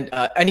content.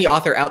 Any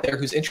author out there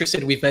who's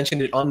interested, we've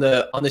mentioned it on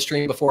the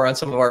stream before on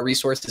some of our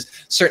resources,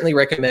 certainly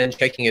recommend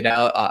checking it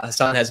out.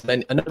 Hassan has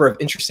been a number of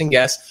interesting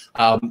guests.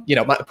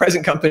 My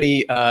present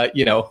company,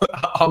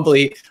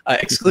 humbly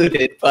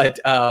excluded,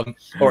 but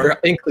or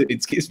included,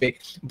 excuse me,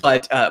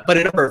 but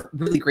a number of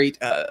really great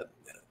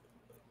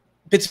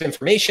bits of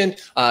information,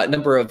 a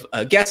number of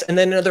guests, and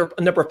then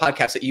a number of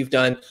podcasts that you've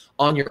done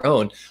on your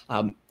own.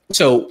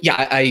 So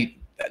yeah,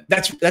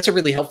 that's a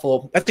really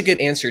helpful, that's a good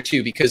answer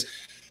too, because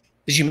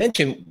as you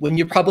mentioned, when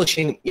you're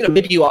publishing,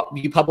 maybe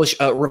you publish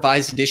a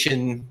revised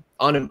edition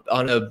on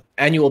a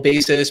annual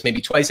basis, maybe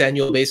twice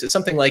annual basis,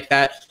 something like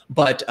that.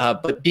 But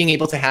being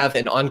able to have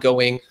an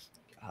ongoing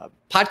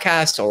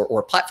podcast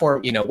or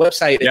platform,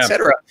 website, et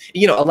cetera,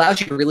 allows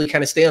you to really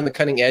kind of stay on the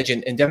cutting edge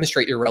and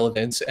demonstrate your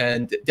relevance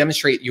and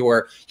demonstrate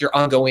your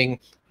ongoing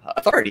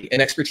authority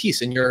and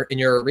expertise in your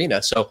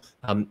arena. So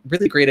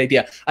really great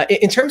idea.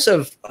 In terms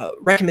of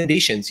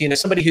recommendations,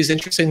 somebody who's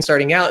interested in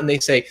starting out and they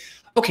say,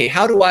 okay,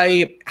 how do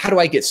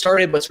I get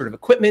started? What sort of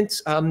equipment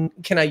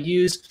can I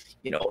use?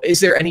 is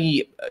there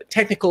any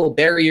technical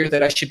barrier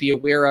that I should be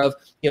aware of?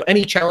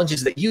 Any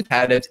challenges that you've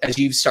had as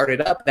you've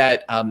started up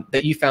that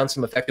that you found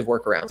some effective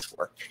workarounds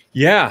for?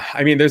 Yeah,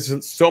 I mean,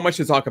 there's so much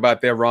to talk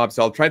about there, Rob.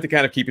 So I'll try to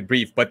kind of keep it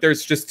brief. But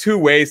there's just two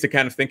ways to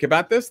kind of think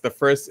about this. The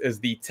first is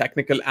the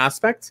technical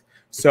aspect.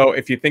 So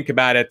if you think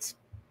about it,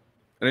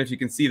 I don't know if you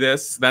can see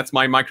this. That's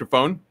my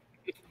microphone.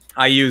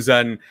 I use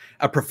a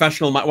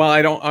professional, well,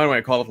 I don't want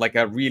to call it like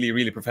a really,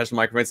 really professional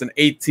microphone. It's an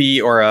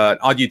 8T or an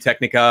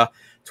Audio-Technica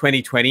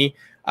 2020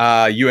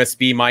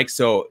 USB mic.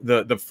 So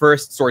the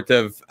first sort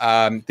of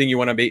thing you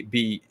want to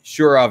be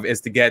sure of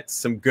is to get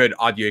some good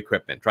audio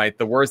equipment, right?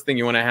 The worst thing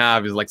you want to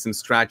have is like some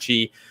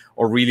scratchy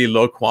or really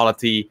low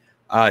quality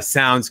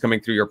sounds coming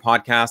through your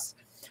podcast.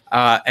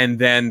 And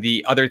then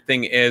the other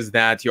thing is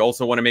that you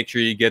also want to make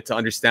sure you get to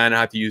understand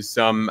how to use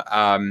some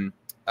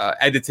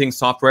editing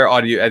software,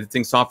 audio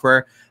editing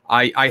software.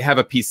 I have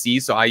a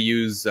PC, so I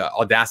use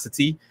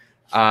Audacity,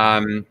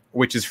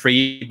 which is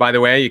free, by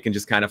the way. You can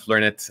just kind of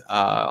learn it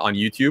on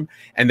YouTube.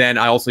 And then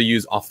I also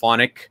use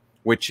Auphonic,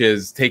 which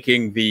is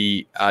taking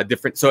the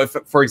different. So if,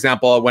 for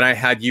example, when I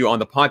had you on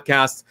the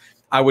podcast,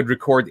 I would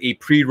record a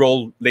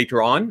pre-roll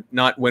later on,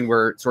 not when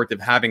we're sort of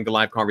having the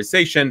live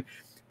conversation.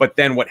 But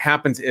then what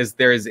happens is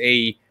there's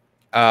a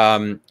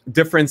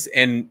difference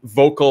in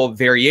vocal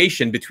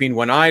variation between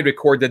when I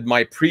recorded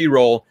my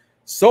pre-roll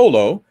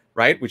solo,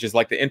 right, which is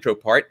like the intro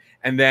part,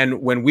 and then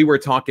when we were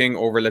talking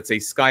over, let's say,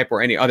 Skype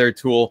or any other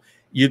tool,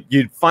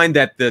 you'd find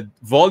that the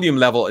volume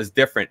level is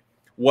different.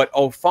 What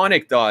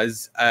Auphonic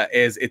does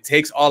is it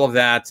takes all of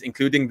that,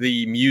 including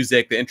the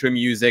music, the intro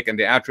music and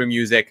the outro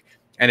music,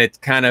 and it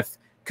kind of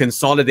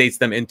consolidates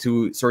them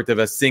into sort of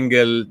a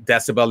single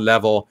decibel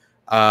level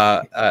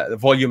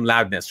volume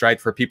loudness,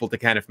 right, for people to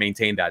kind of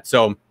maintain that.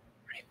 So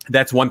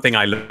that's one thing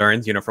I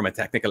learned, from a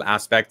technical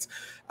aspect.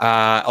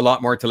 A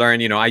lot more to learn.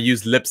 I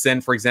use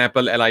Libsyn, for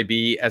example,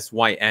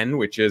 Libsyn,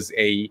 which is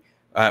a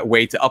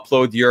way to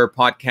upload your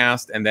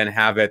podcast and then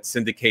have it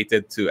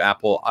syndicated to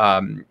Apple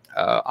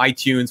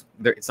iTunes.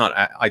 It's not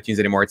iTunes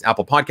anymore. It's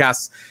Apple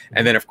Podcasts.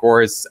 And then, of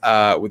course,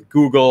 with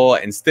Google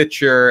and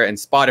Stitcher and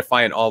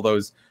Spotify and all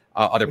those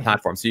other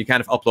platforms. So you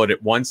kind of upload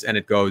it once and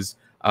it goes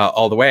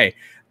all the way.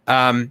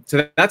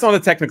 So that's on the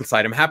technical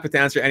side. I'm happy to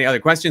answer any other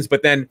questions,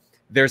 but then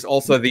there's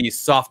also the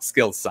soft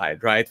skills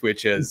side, right?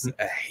 Which is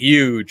a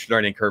huge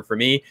learning curve for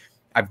me.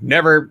 I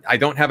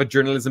don't have a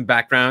journalism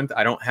background.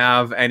 I don't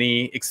have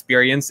any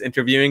experience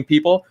interviewing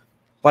people,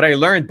 but I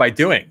learned by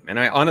doing. And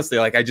I honestly,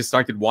 I just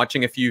started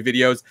watching a few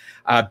videos.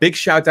 Big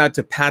shout out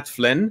to Pat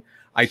Flynn.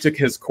 I took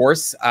his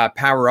course,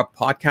 Power Up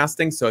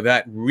Podcasting. So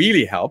that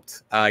really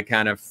helped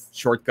kind of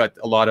shortcut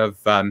a lot of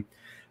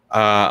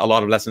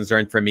lessons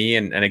learned for me,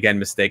 and again,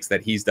 mistakes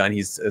that he's done.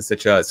 He's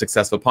such a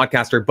successful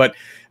podcaster. But,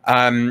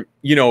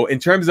 in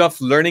terms of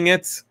learning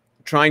it,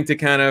 trying to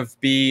kind of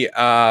be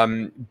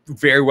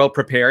very well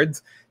prepared,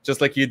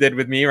 just like you did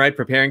with me, right?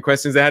 Preparing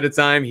questions ahead of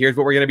time. Here's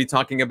what we're going to be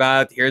talking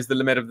about. Here's the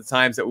limit of the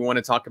times that we want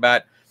to talk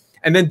about.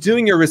 And then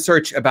doing your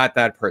research about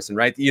that person,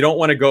 right? You don't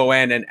want to go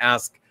in and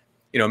ask,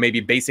 maybe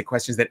basic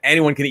questions that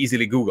anyone can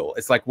easily Google.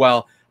 It's like,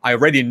 well, I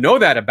already know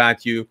that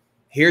about you.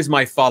 Here's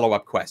my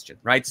follow-up question,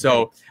 right?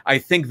 So I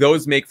think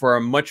those make for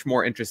a much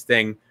more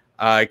interesting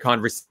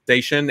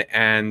conversation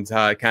and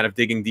kind of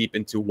digging deep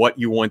into what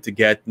you want to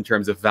get in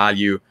terms of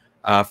value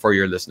for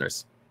your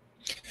listeners.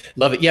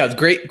 Love it. Yeah,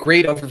 great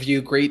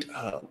overview, great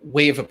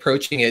way of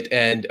approaching it,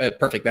 and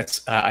perfect.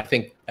 That's I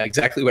think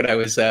exactly what I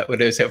was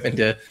hoping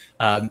to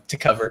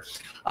cover.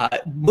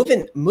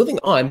 Moving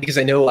on, because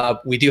I know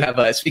we do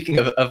have speaking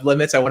of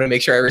limits, I want to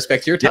make sure I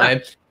respect your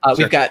time. Sure.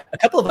 We've got a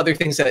couple of other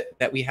things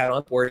that we had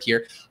on board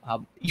here.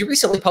 You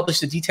recently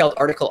published a detailed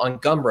article on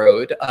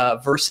Gumroad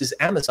versus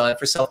Amazon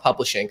for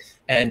self-publishing,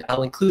 and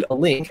I'll include a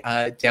link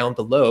down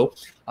below.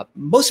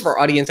 Most of our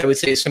audience, I would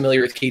say, is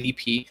familiar with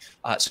KDP.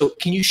 So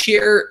can you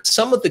share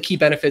some of the key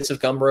benefits of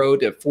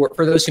Gumroad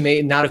for those who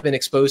may not have been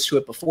exposed to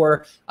it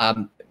before,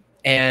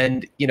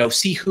 and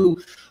see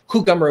who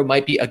Gumroad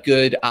might be a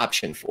good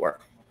option for?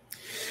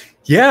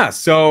 Yeah,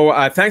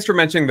 so thanks for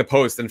mentioning the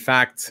post. In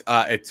fact,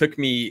 it took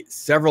me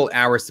several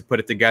hours to put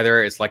it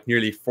together. It's like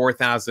nearly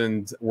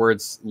 4,000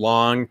 words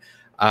long.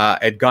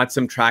 It got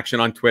some traction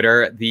on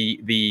Twitter.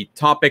 The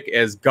topic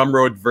is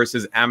Gumroad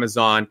versus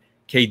Amazon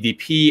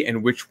KDP,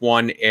 and which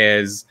one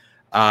is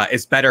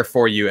better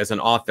for you as an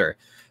author.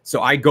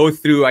 So I go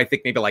through, I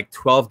think, maybe like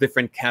 12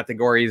 different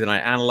categories, and I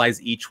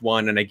analyze each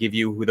one, and I give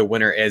you who the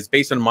winner is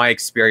based on my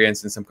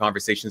experience and some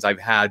conversations I've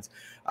had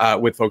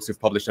with folks who've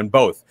published on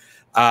both.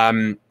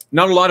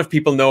 Not a lot of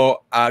people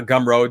know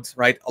Gumroad,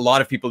 right? A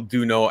lot of people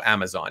do know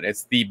Amazon.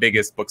 It's the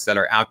biggest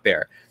bookseller out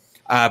there.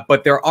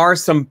 But there are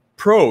some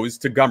pros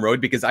to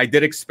Gumroad because I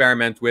did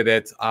experiment with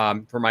it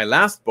for my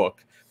last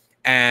book.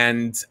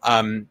 And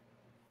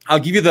I'll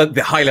give you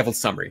the high-level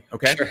summary,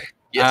 okay? Sure.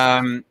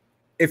 Yes.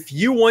 If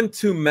you want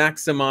to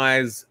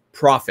maximize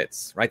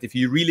profits, right? If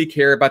you really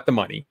care about the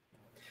money,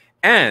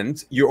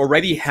 and you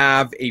already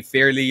have a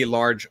fairly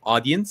large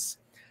audience,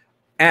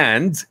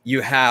 and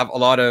you have a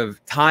lot of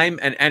time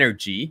and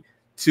energy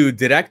to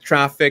direct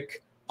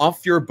traffic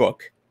off your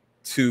book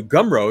to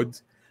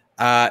Gumroad,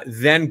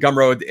 then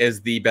Gumroad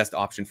is the best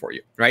option for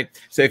you, right?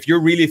 So if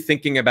you're really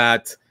thinking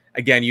about,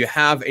 again, you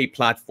have a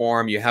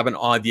platform, you have an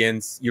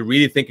audience, you're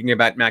really thinking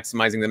about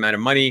maximizing the amount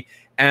of money,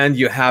 and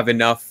you have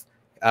enough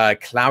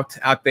clout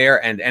out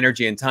there and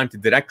energy and time to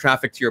direct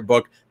traffic to your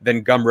book,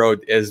 then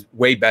Gumroad is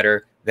way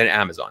better than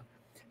Amazon.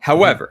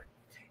 However,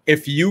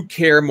 if you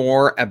care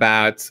more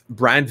about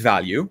brand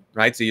value,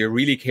 right? So you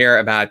really care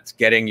about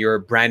getting your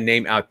brand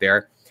name out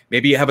there.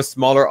 Maybe you have a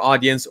smaller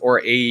audience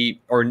or a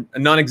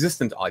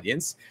non-existent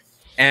audience,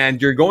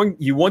 and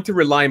you want to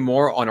rely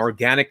more on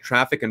organic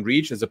traffic and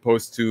reach as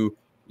opposed to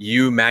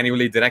you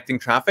manually directing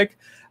traffic,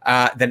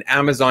 then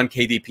Amazon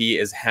KDP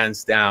is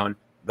hands down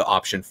the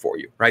option for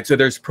you, right? So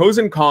there's pros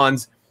and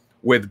cons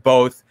with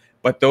both,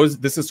 but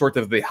this is sort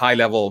of the high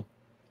level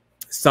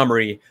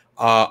summary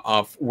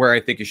of where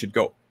I think you should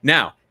go.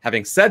 Now,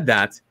 having said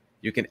that,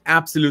 you can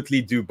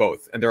absolutely do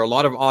both. And there are a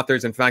lot of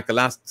authors. In fact, the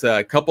last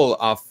couple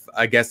of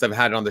guests I've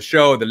had on the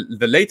show,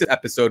 the latest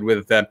episode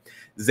with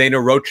Zeno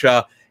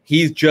Rocha,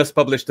 he's just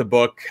published a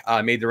book,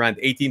 made around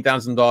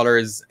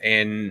 $18,000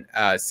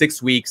 in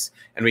 6 weeks.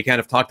 And we kind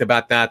of talked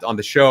about that on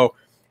the show.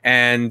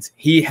 And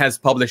he has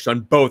published on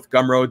both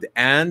Gumroad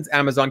and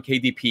Amazon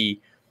KDP.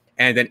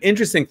 And an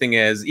interesting thing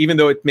is, even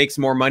though it makes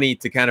more money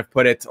to kind of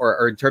put it,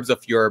 or in terms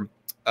of your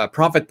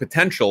profit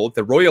potential,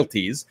 the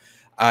royalties,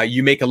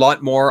 you make a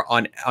lot more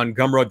on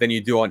Gumroad than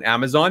you do on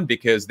Amazon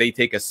because they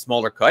take a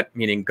smaller cut,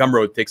 meaning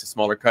Gumroad takes a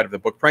smaller cut of the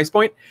book price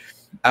point.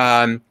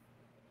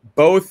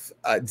 Both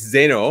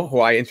Zeno,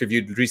 who I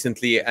interviewed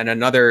recently, and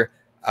another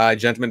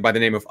gentleman by the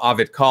name of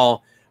Ovid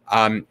Kall,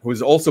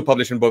 who's also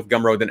published in both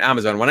Gumroad and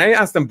Amazon. When I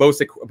asked them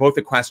both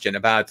a question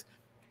about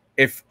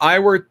if I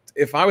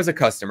was a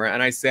customer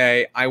and I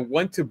say, I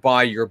want to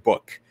buy your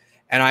book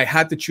and I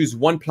had to choose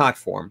one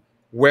platform,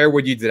 where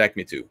would you direct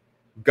me to?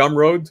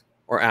 Gumroad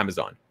or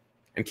Amazon?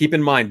 And keep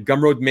in mind,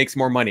 Gumroad makes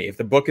more money. If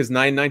the book is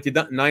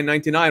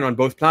 $9.99 on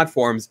both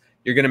platforms,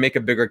 you're going to make a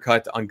bigger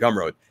cut on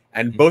Gumroad.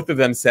 And both of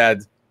them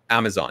said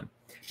Amazon,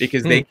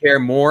 because they care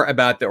more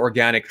about the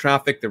organic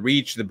traffic, the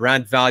reach, the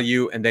brand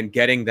value, and then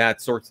getting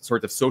that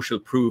sort of social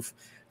proof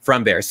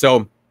from there.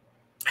 So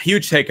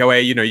huge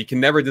takeaway, you can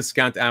never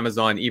discount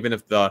Amazon, even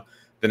if the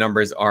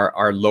numbers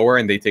are lower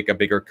and they take a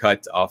bigger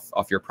cut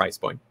off your price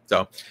point.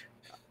 So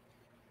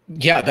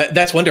yeah,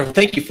 that's wonderful.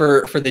 Thank you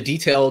for the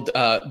detailed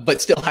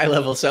but still high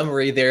level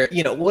summary there.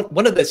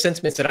 One of the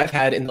sentiments that I've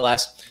had in the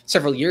last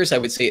several years, I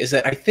would say, is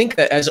that I think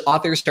that as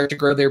authors start to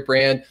grow their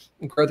brand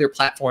and grow their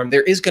platform,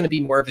 there is going to be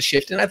more of a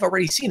shift. And I've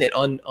already seen it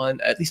on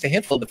at least a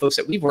handful of the folks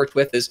that we've worked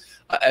with, as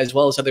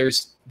well as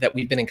others that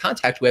we've been in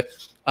contact with,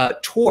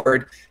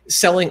 toward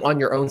selling on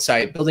your own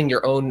site, building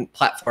your own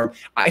platform.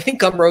 I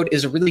think Gumroad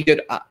is a really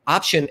good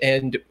option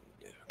and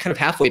kind of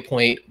halfway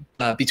point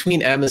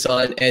between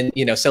Amazon and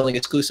selling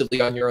exclusively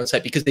on your own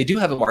site, because they do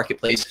have a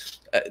marketplace.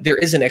 There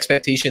is an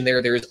expectation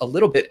there. There's a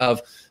little bit of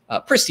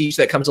prestige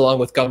that comes along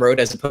with Gumroad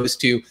as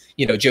opposed to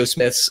Joe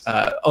Smith's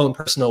own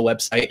personal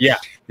website. Yeah.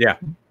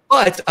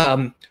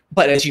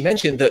 But as you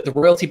mentioned, the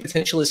royalty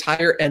potential is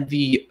higher, and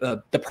the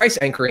price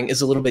anchoring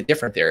is a little bit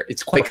different there.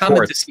 It's quite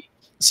common to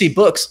see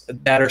books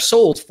that are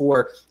sold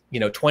for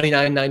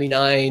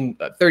 $29.99,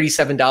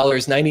 $37,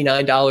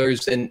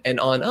 $99, and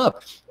on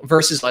up,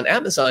 versus on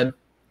Amazon,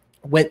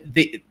 when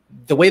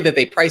the way that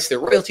they price their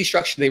royalty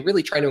structure, they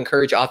really try to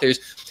encourage authors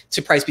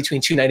to price between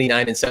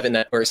 $2.99 and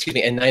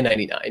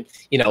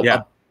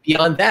 $9.99.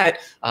 Beyond that,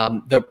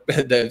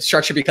 the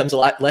structure becomes a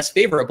lot less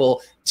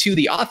favorable to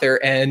the author,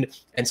 and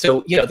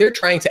so they're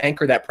trying to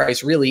anchor that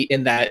price really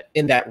in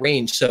that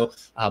range. So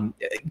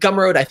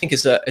Gumroad, I think,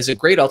 is a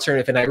great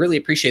alternative, and I really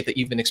appreciate that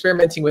you've been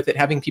experimenting with it,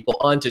 having people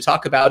on to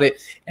talk about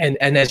it, and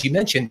as you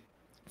mentioned,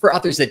 for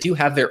authors that do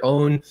have their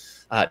own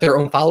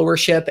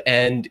followership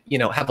and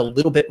have a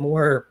little bit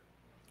more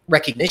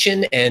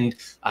recognition and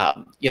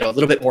a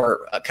little bit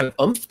more kind of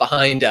oomph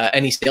behind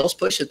any sales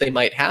push that they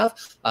might have.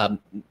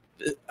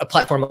 A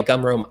platform like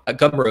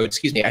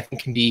Gumroad, I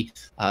think can be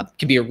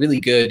a really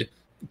good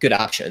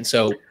option.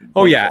 So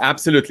yeah,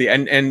 absolutely.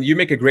 And you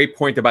make a great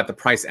point about the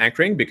price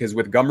anchoring, because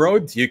with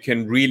Gumroad you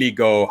can really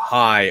go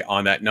high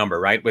on that number,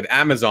 right? With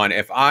Amazon,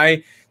 if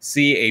I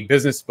see a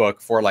business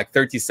book for like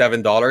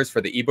 $37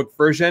 for the ebook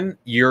version,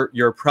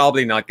 you're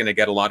probably not going to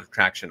get a lot of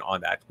traction on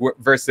that.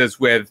 Versus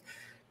with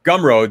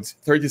Gumroad,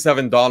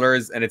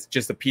 $37, and it's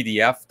just a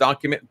PDF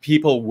document,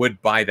 people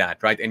would buy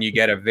that, right? And you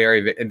get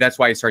and that's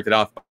why I started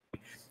off.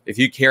 If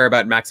you care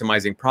about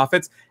maximizing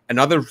profits.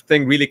 Another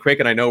thing really quick,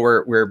 and I know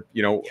we're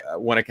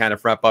want to kind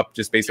of wrap up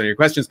just based on your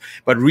questions,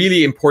 but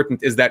really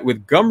important is that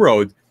with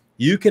Gumroad,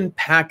 you can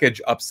package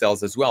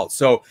upsells as well.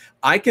 So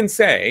I can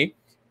say,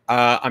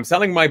 I'm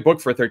selling my book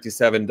for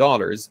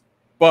 $37,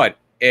 but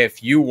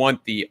if you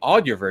want the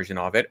audio version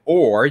of it,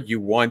 or you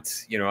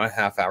want, a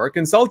half-hour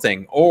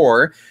consulting,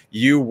 or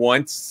you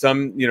want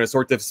some,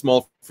 sort of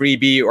small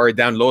freebie or a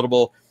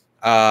downloadable,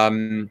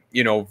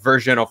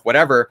 version of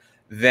whatever,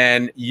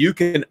 then you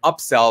can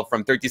upsell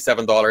from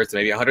 $37 to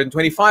maybe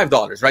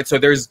 $125, right? So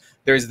there's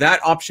that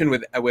option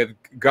with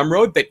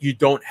Gumroad that you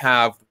don't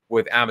have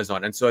with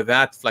Amazon. And so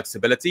that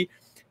flexibility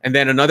And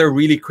then another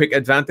really quick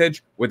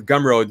advantage with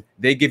Gumroad,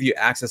 they give you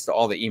access to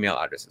all the email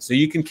addresses. So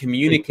you can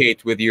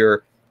communicate with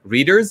your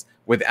readers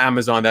with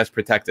Amazon. That's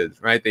protected,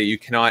 right? That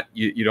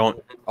you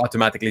don't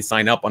automatically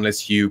sign up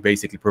unless you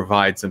basically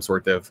provide some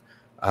sort of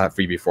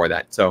freebie for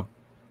that. So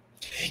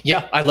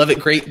yeah, I love it.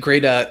 Great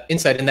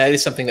insight, and that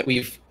is something that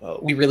we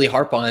really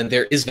harp on.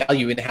 There is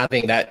value in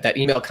having that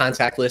email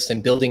contact list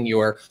and building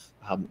your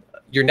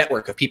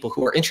network of people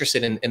who are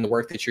interested in the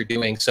work that you're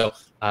doing. So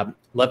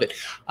love it.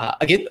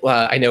 Again,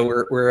 I know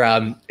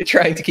we're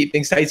trying to keep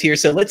things tight here.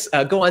 So let's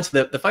go on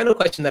to the final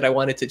question that I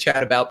wanted to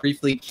chat about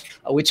briefly,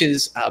 which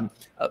is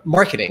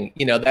marketing.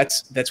 You know,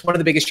 that's one of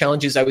the biggest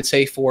challenges, I would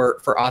say,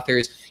 for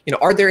authors. You know,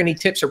 are there any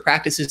tips or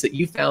practices that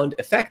you found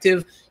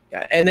effective?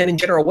 And then in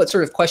general, what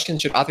sort of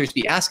questions should authors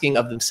be asking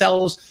of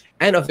themselves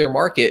and of their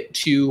market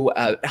to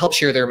help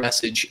share their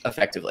message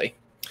effectively?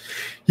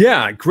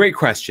 Yeah, great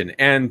question.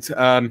 And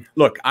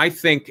look, I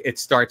think it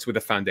starts with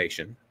a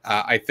foundation.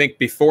 I think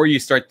before you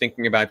start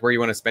thinking about where you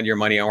want to spend your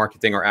money on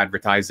marketing or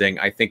advertising,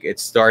 I think it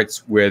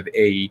starts with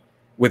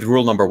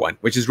rule number one,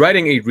 which is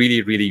writing a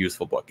really, really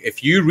useful book.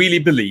 If you really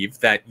believe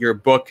that your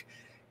book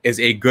is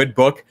a good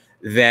book,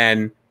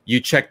 then you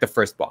check the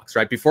first box,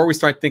 right? Before we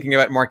start thinking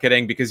about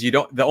marketing, because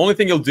the only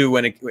thing you'll do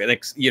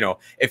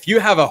if you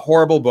have a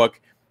horrible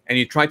book and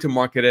you try to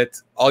market it,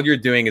 all you're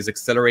doing is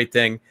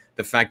accelerating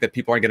the fact that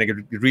people are going to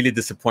get really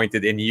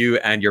disappointed in you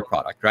and your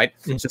product, right?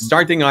 Mm-hmm. So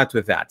starting out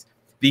with that.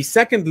 The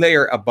second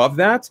layer above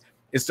that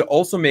is to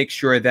also make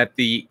sure that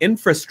the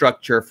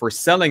infrastructure for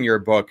selling your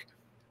book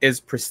is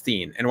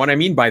pristine. And what I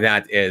mean by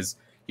that is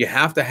you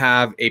have to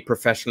have a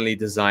professionally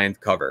designed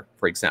cover,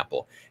 for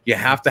example. You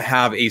have to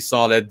have a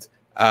solid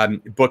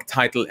book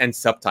title and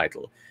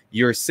subtitle.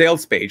 Your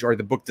sales page or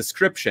the book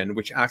description,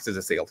 which acts as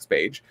a sales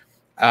page,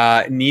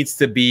 needs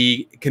to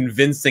be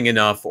convincing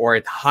enough, or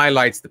it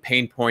highlights the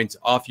pain points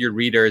of your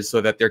readers so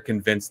that they're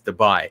convinced to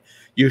buy.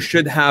 You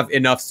should have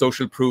enough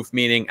social proof,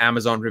 meaning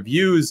Amazon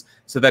reviews,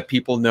 so that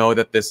people know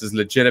that this is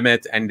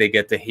legitimate and they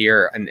get to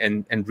hear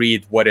and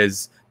read what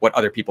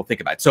other people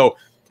think about it. So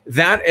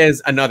that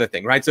is another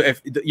thing, right? So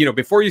if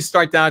before you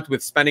start out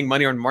with spending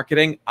money on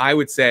marketing, I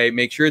would say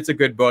make sure it's a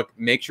good book,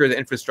 make sure the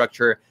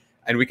infrastructure,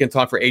 and we can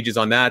talk for ages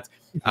on that,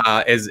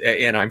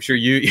 and I'm sure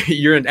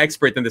you're an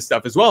expert in this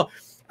stuff as well,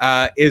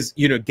 is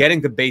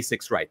getting the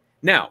basics right.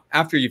 Now,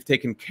 after you've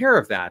taken care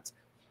of that,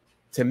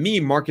 to me,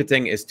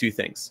 marketing is two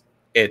things.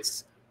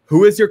 It's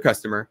who is your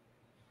customer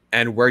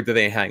and where do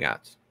they hang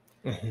out?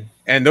 Mm-hmm.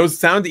 And those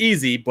sound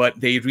easy,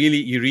 but you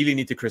really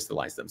need to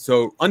crystallize them.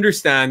 So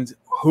understand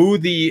who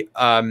the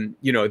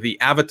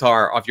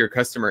avatar of your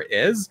customer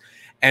is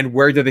and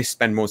where do they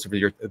spend most of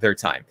their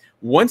time.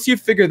 Once you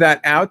figure that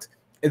out,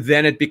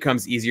 then it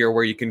becomes easier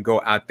where you can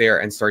go out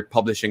there and start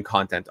publishing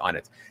content on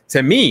it.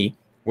 To me,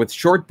 with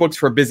short books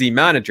for busy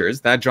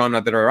managers, that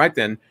genre that I write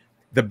in,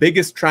 the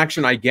biggest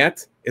traction I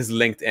get is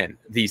LinkedIn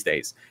these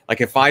days. Like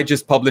if I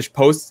just publish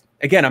posts,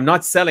 again, I'm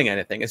not selling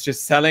anything. It's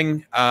just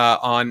selling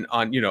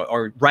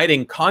or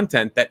writing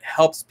content that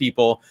helps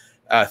people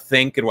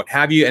think and what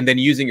have you, and then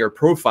using your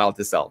profile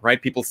to sell,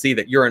 right? People see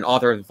that you're an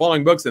author of the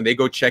following books and they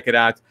go check it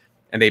out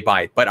and they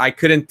buy it. But I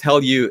couldn't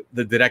tell you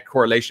the direct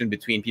correlation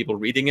between people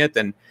reading it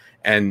and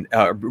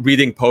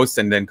reading posts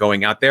and then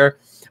going out there.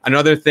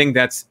 Another thing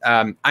that's,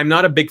 I'm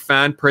not a big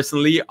fan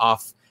personally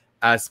of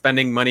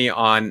spending money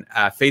on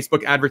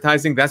Facebook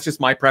advertising. That's just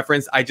my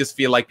preference. I just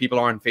feel like people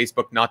are on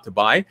Facebook not to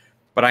buy.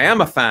 But I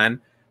am a fan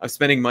of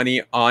spending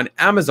money on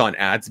Amazon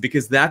ads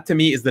because that to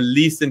me is the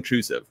least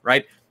intrusive,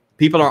 right?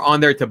 People are on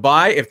there to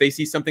buy. If they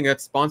see something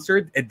that's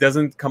sponsored, it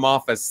doesn't come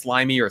off as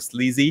slimy or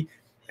sleazy,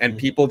 and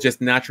people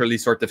just naturally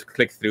sort of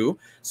click through.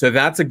 So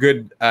that's a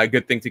good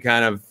thing to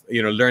kind of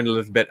learn a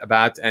little bit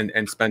about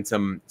and spend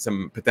some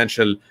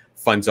potential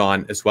funds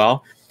on as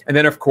well. And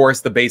then of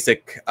course the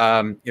basic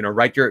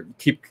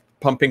keep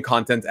pumping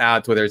content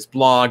out, whether it's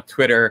blog,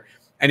 Twitter,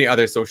 any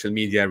other social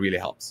media, really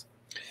helps.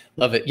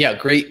 Love it. Yeah,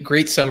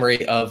 great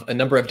summary of a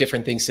number of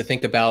different things to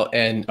think about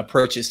and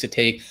approaches to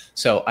take.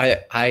 So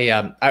I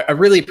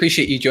really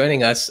appreciate you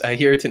joining us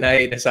here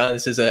tonight, Hassan.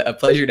 This is a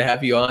pleasure to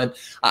have you on.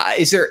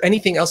 Is there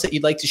anything else that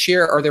you'd like to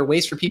share? Are there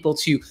ways for people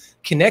to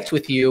connect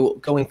with you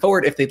going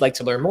forward if they'd like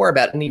to learn more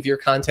about any of your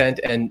content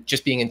and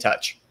just being in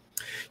touch?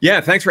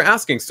 Yeah, thanks for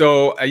asking.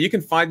 So you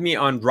can find me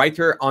on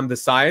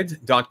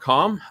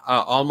writerontheside.com.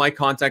 All my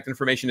contact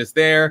information is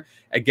there.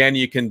 Again,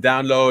 you can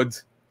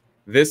download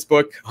this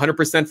book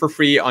 100% for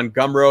free on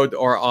Gumroad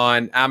or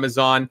on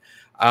Amazon.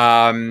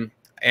 And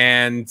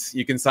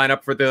you can sign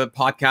up for the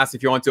podcast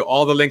if you want to.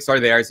 All the links are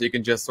there, so you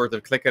can just sort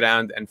of click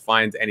around and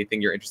find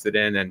anything you're interested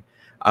in. And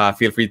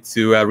feel free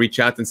to reach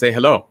out and say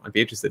hello. I'd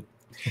be interested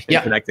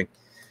in connecting.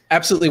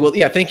 Absolutely. Well,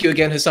 yeah, thank you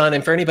again, Hassan.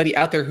 And for anybody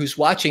out there who's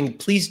watching,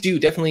 please do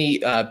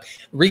definitely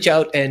reach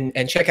out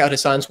and check out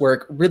Hassan's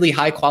work. Really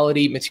high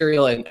quality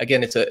material. And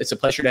again, it's a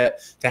pleasure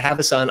to have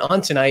Hassan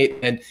on tonight.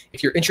 And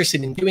if you're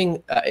interested in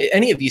doing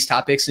any of these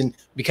topics and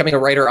becoming a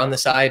writer on the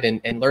side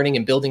and learning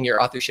and building your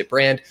authorship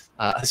brand,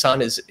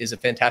 Hassan is a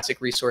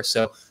fantastic resource.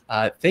 So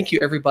thank you,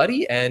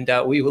 everybody. And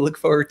we will look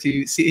forward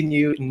to seeing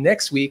you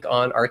next week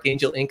on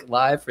Archangel Ink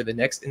Live for the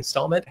next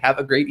installment. Have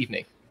a great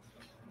evening.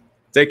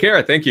 Take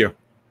care. Thank you.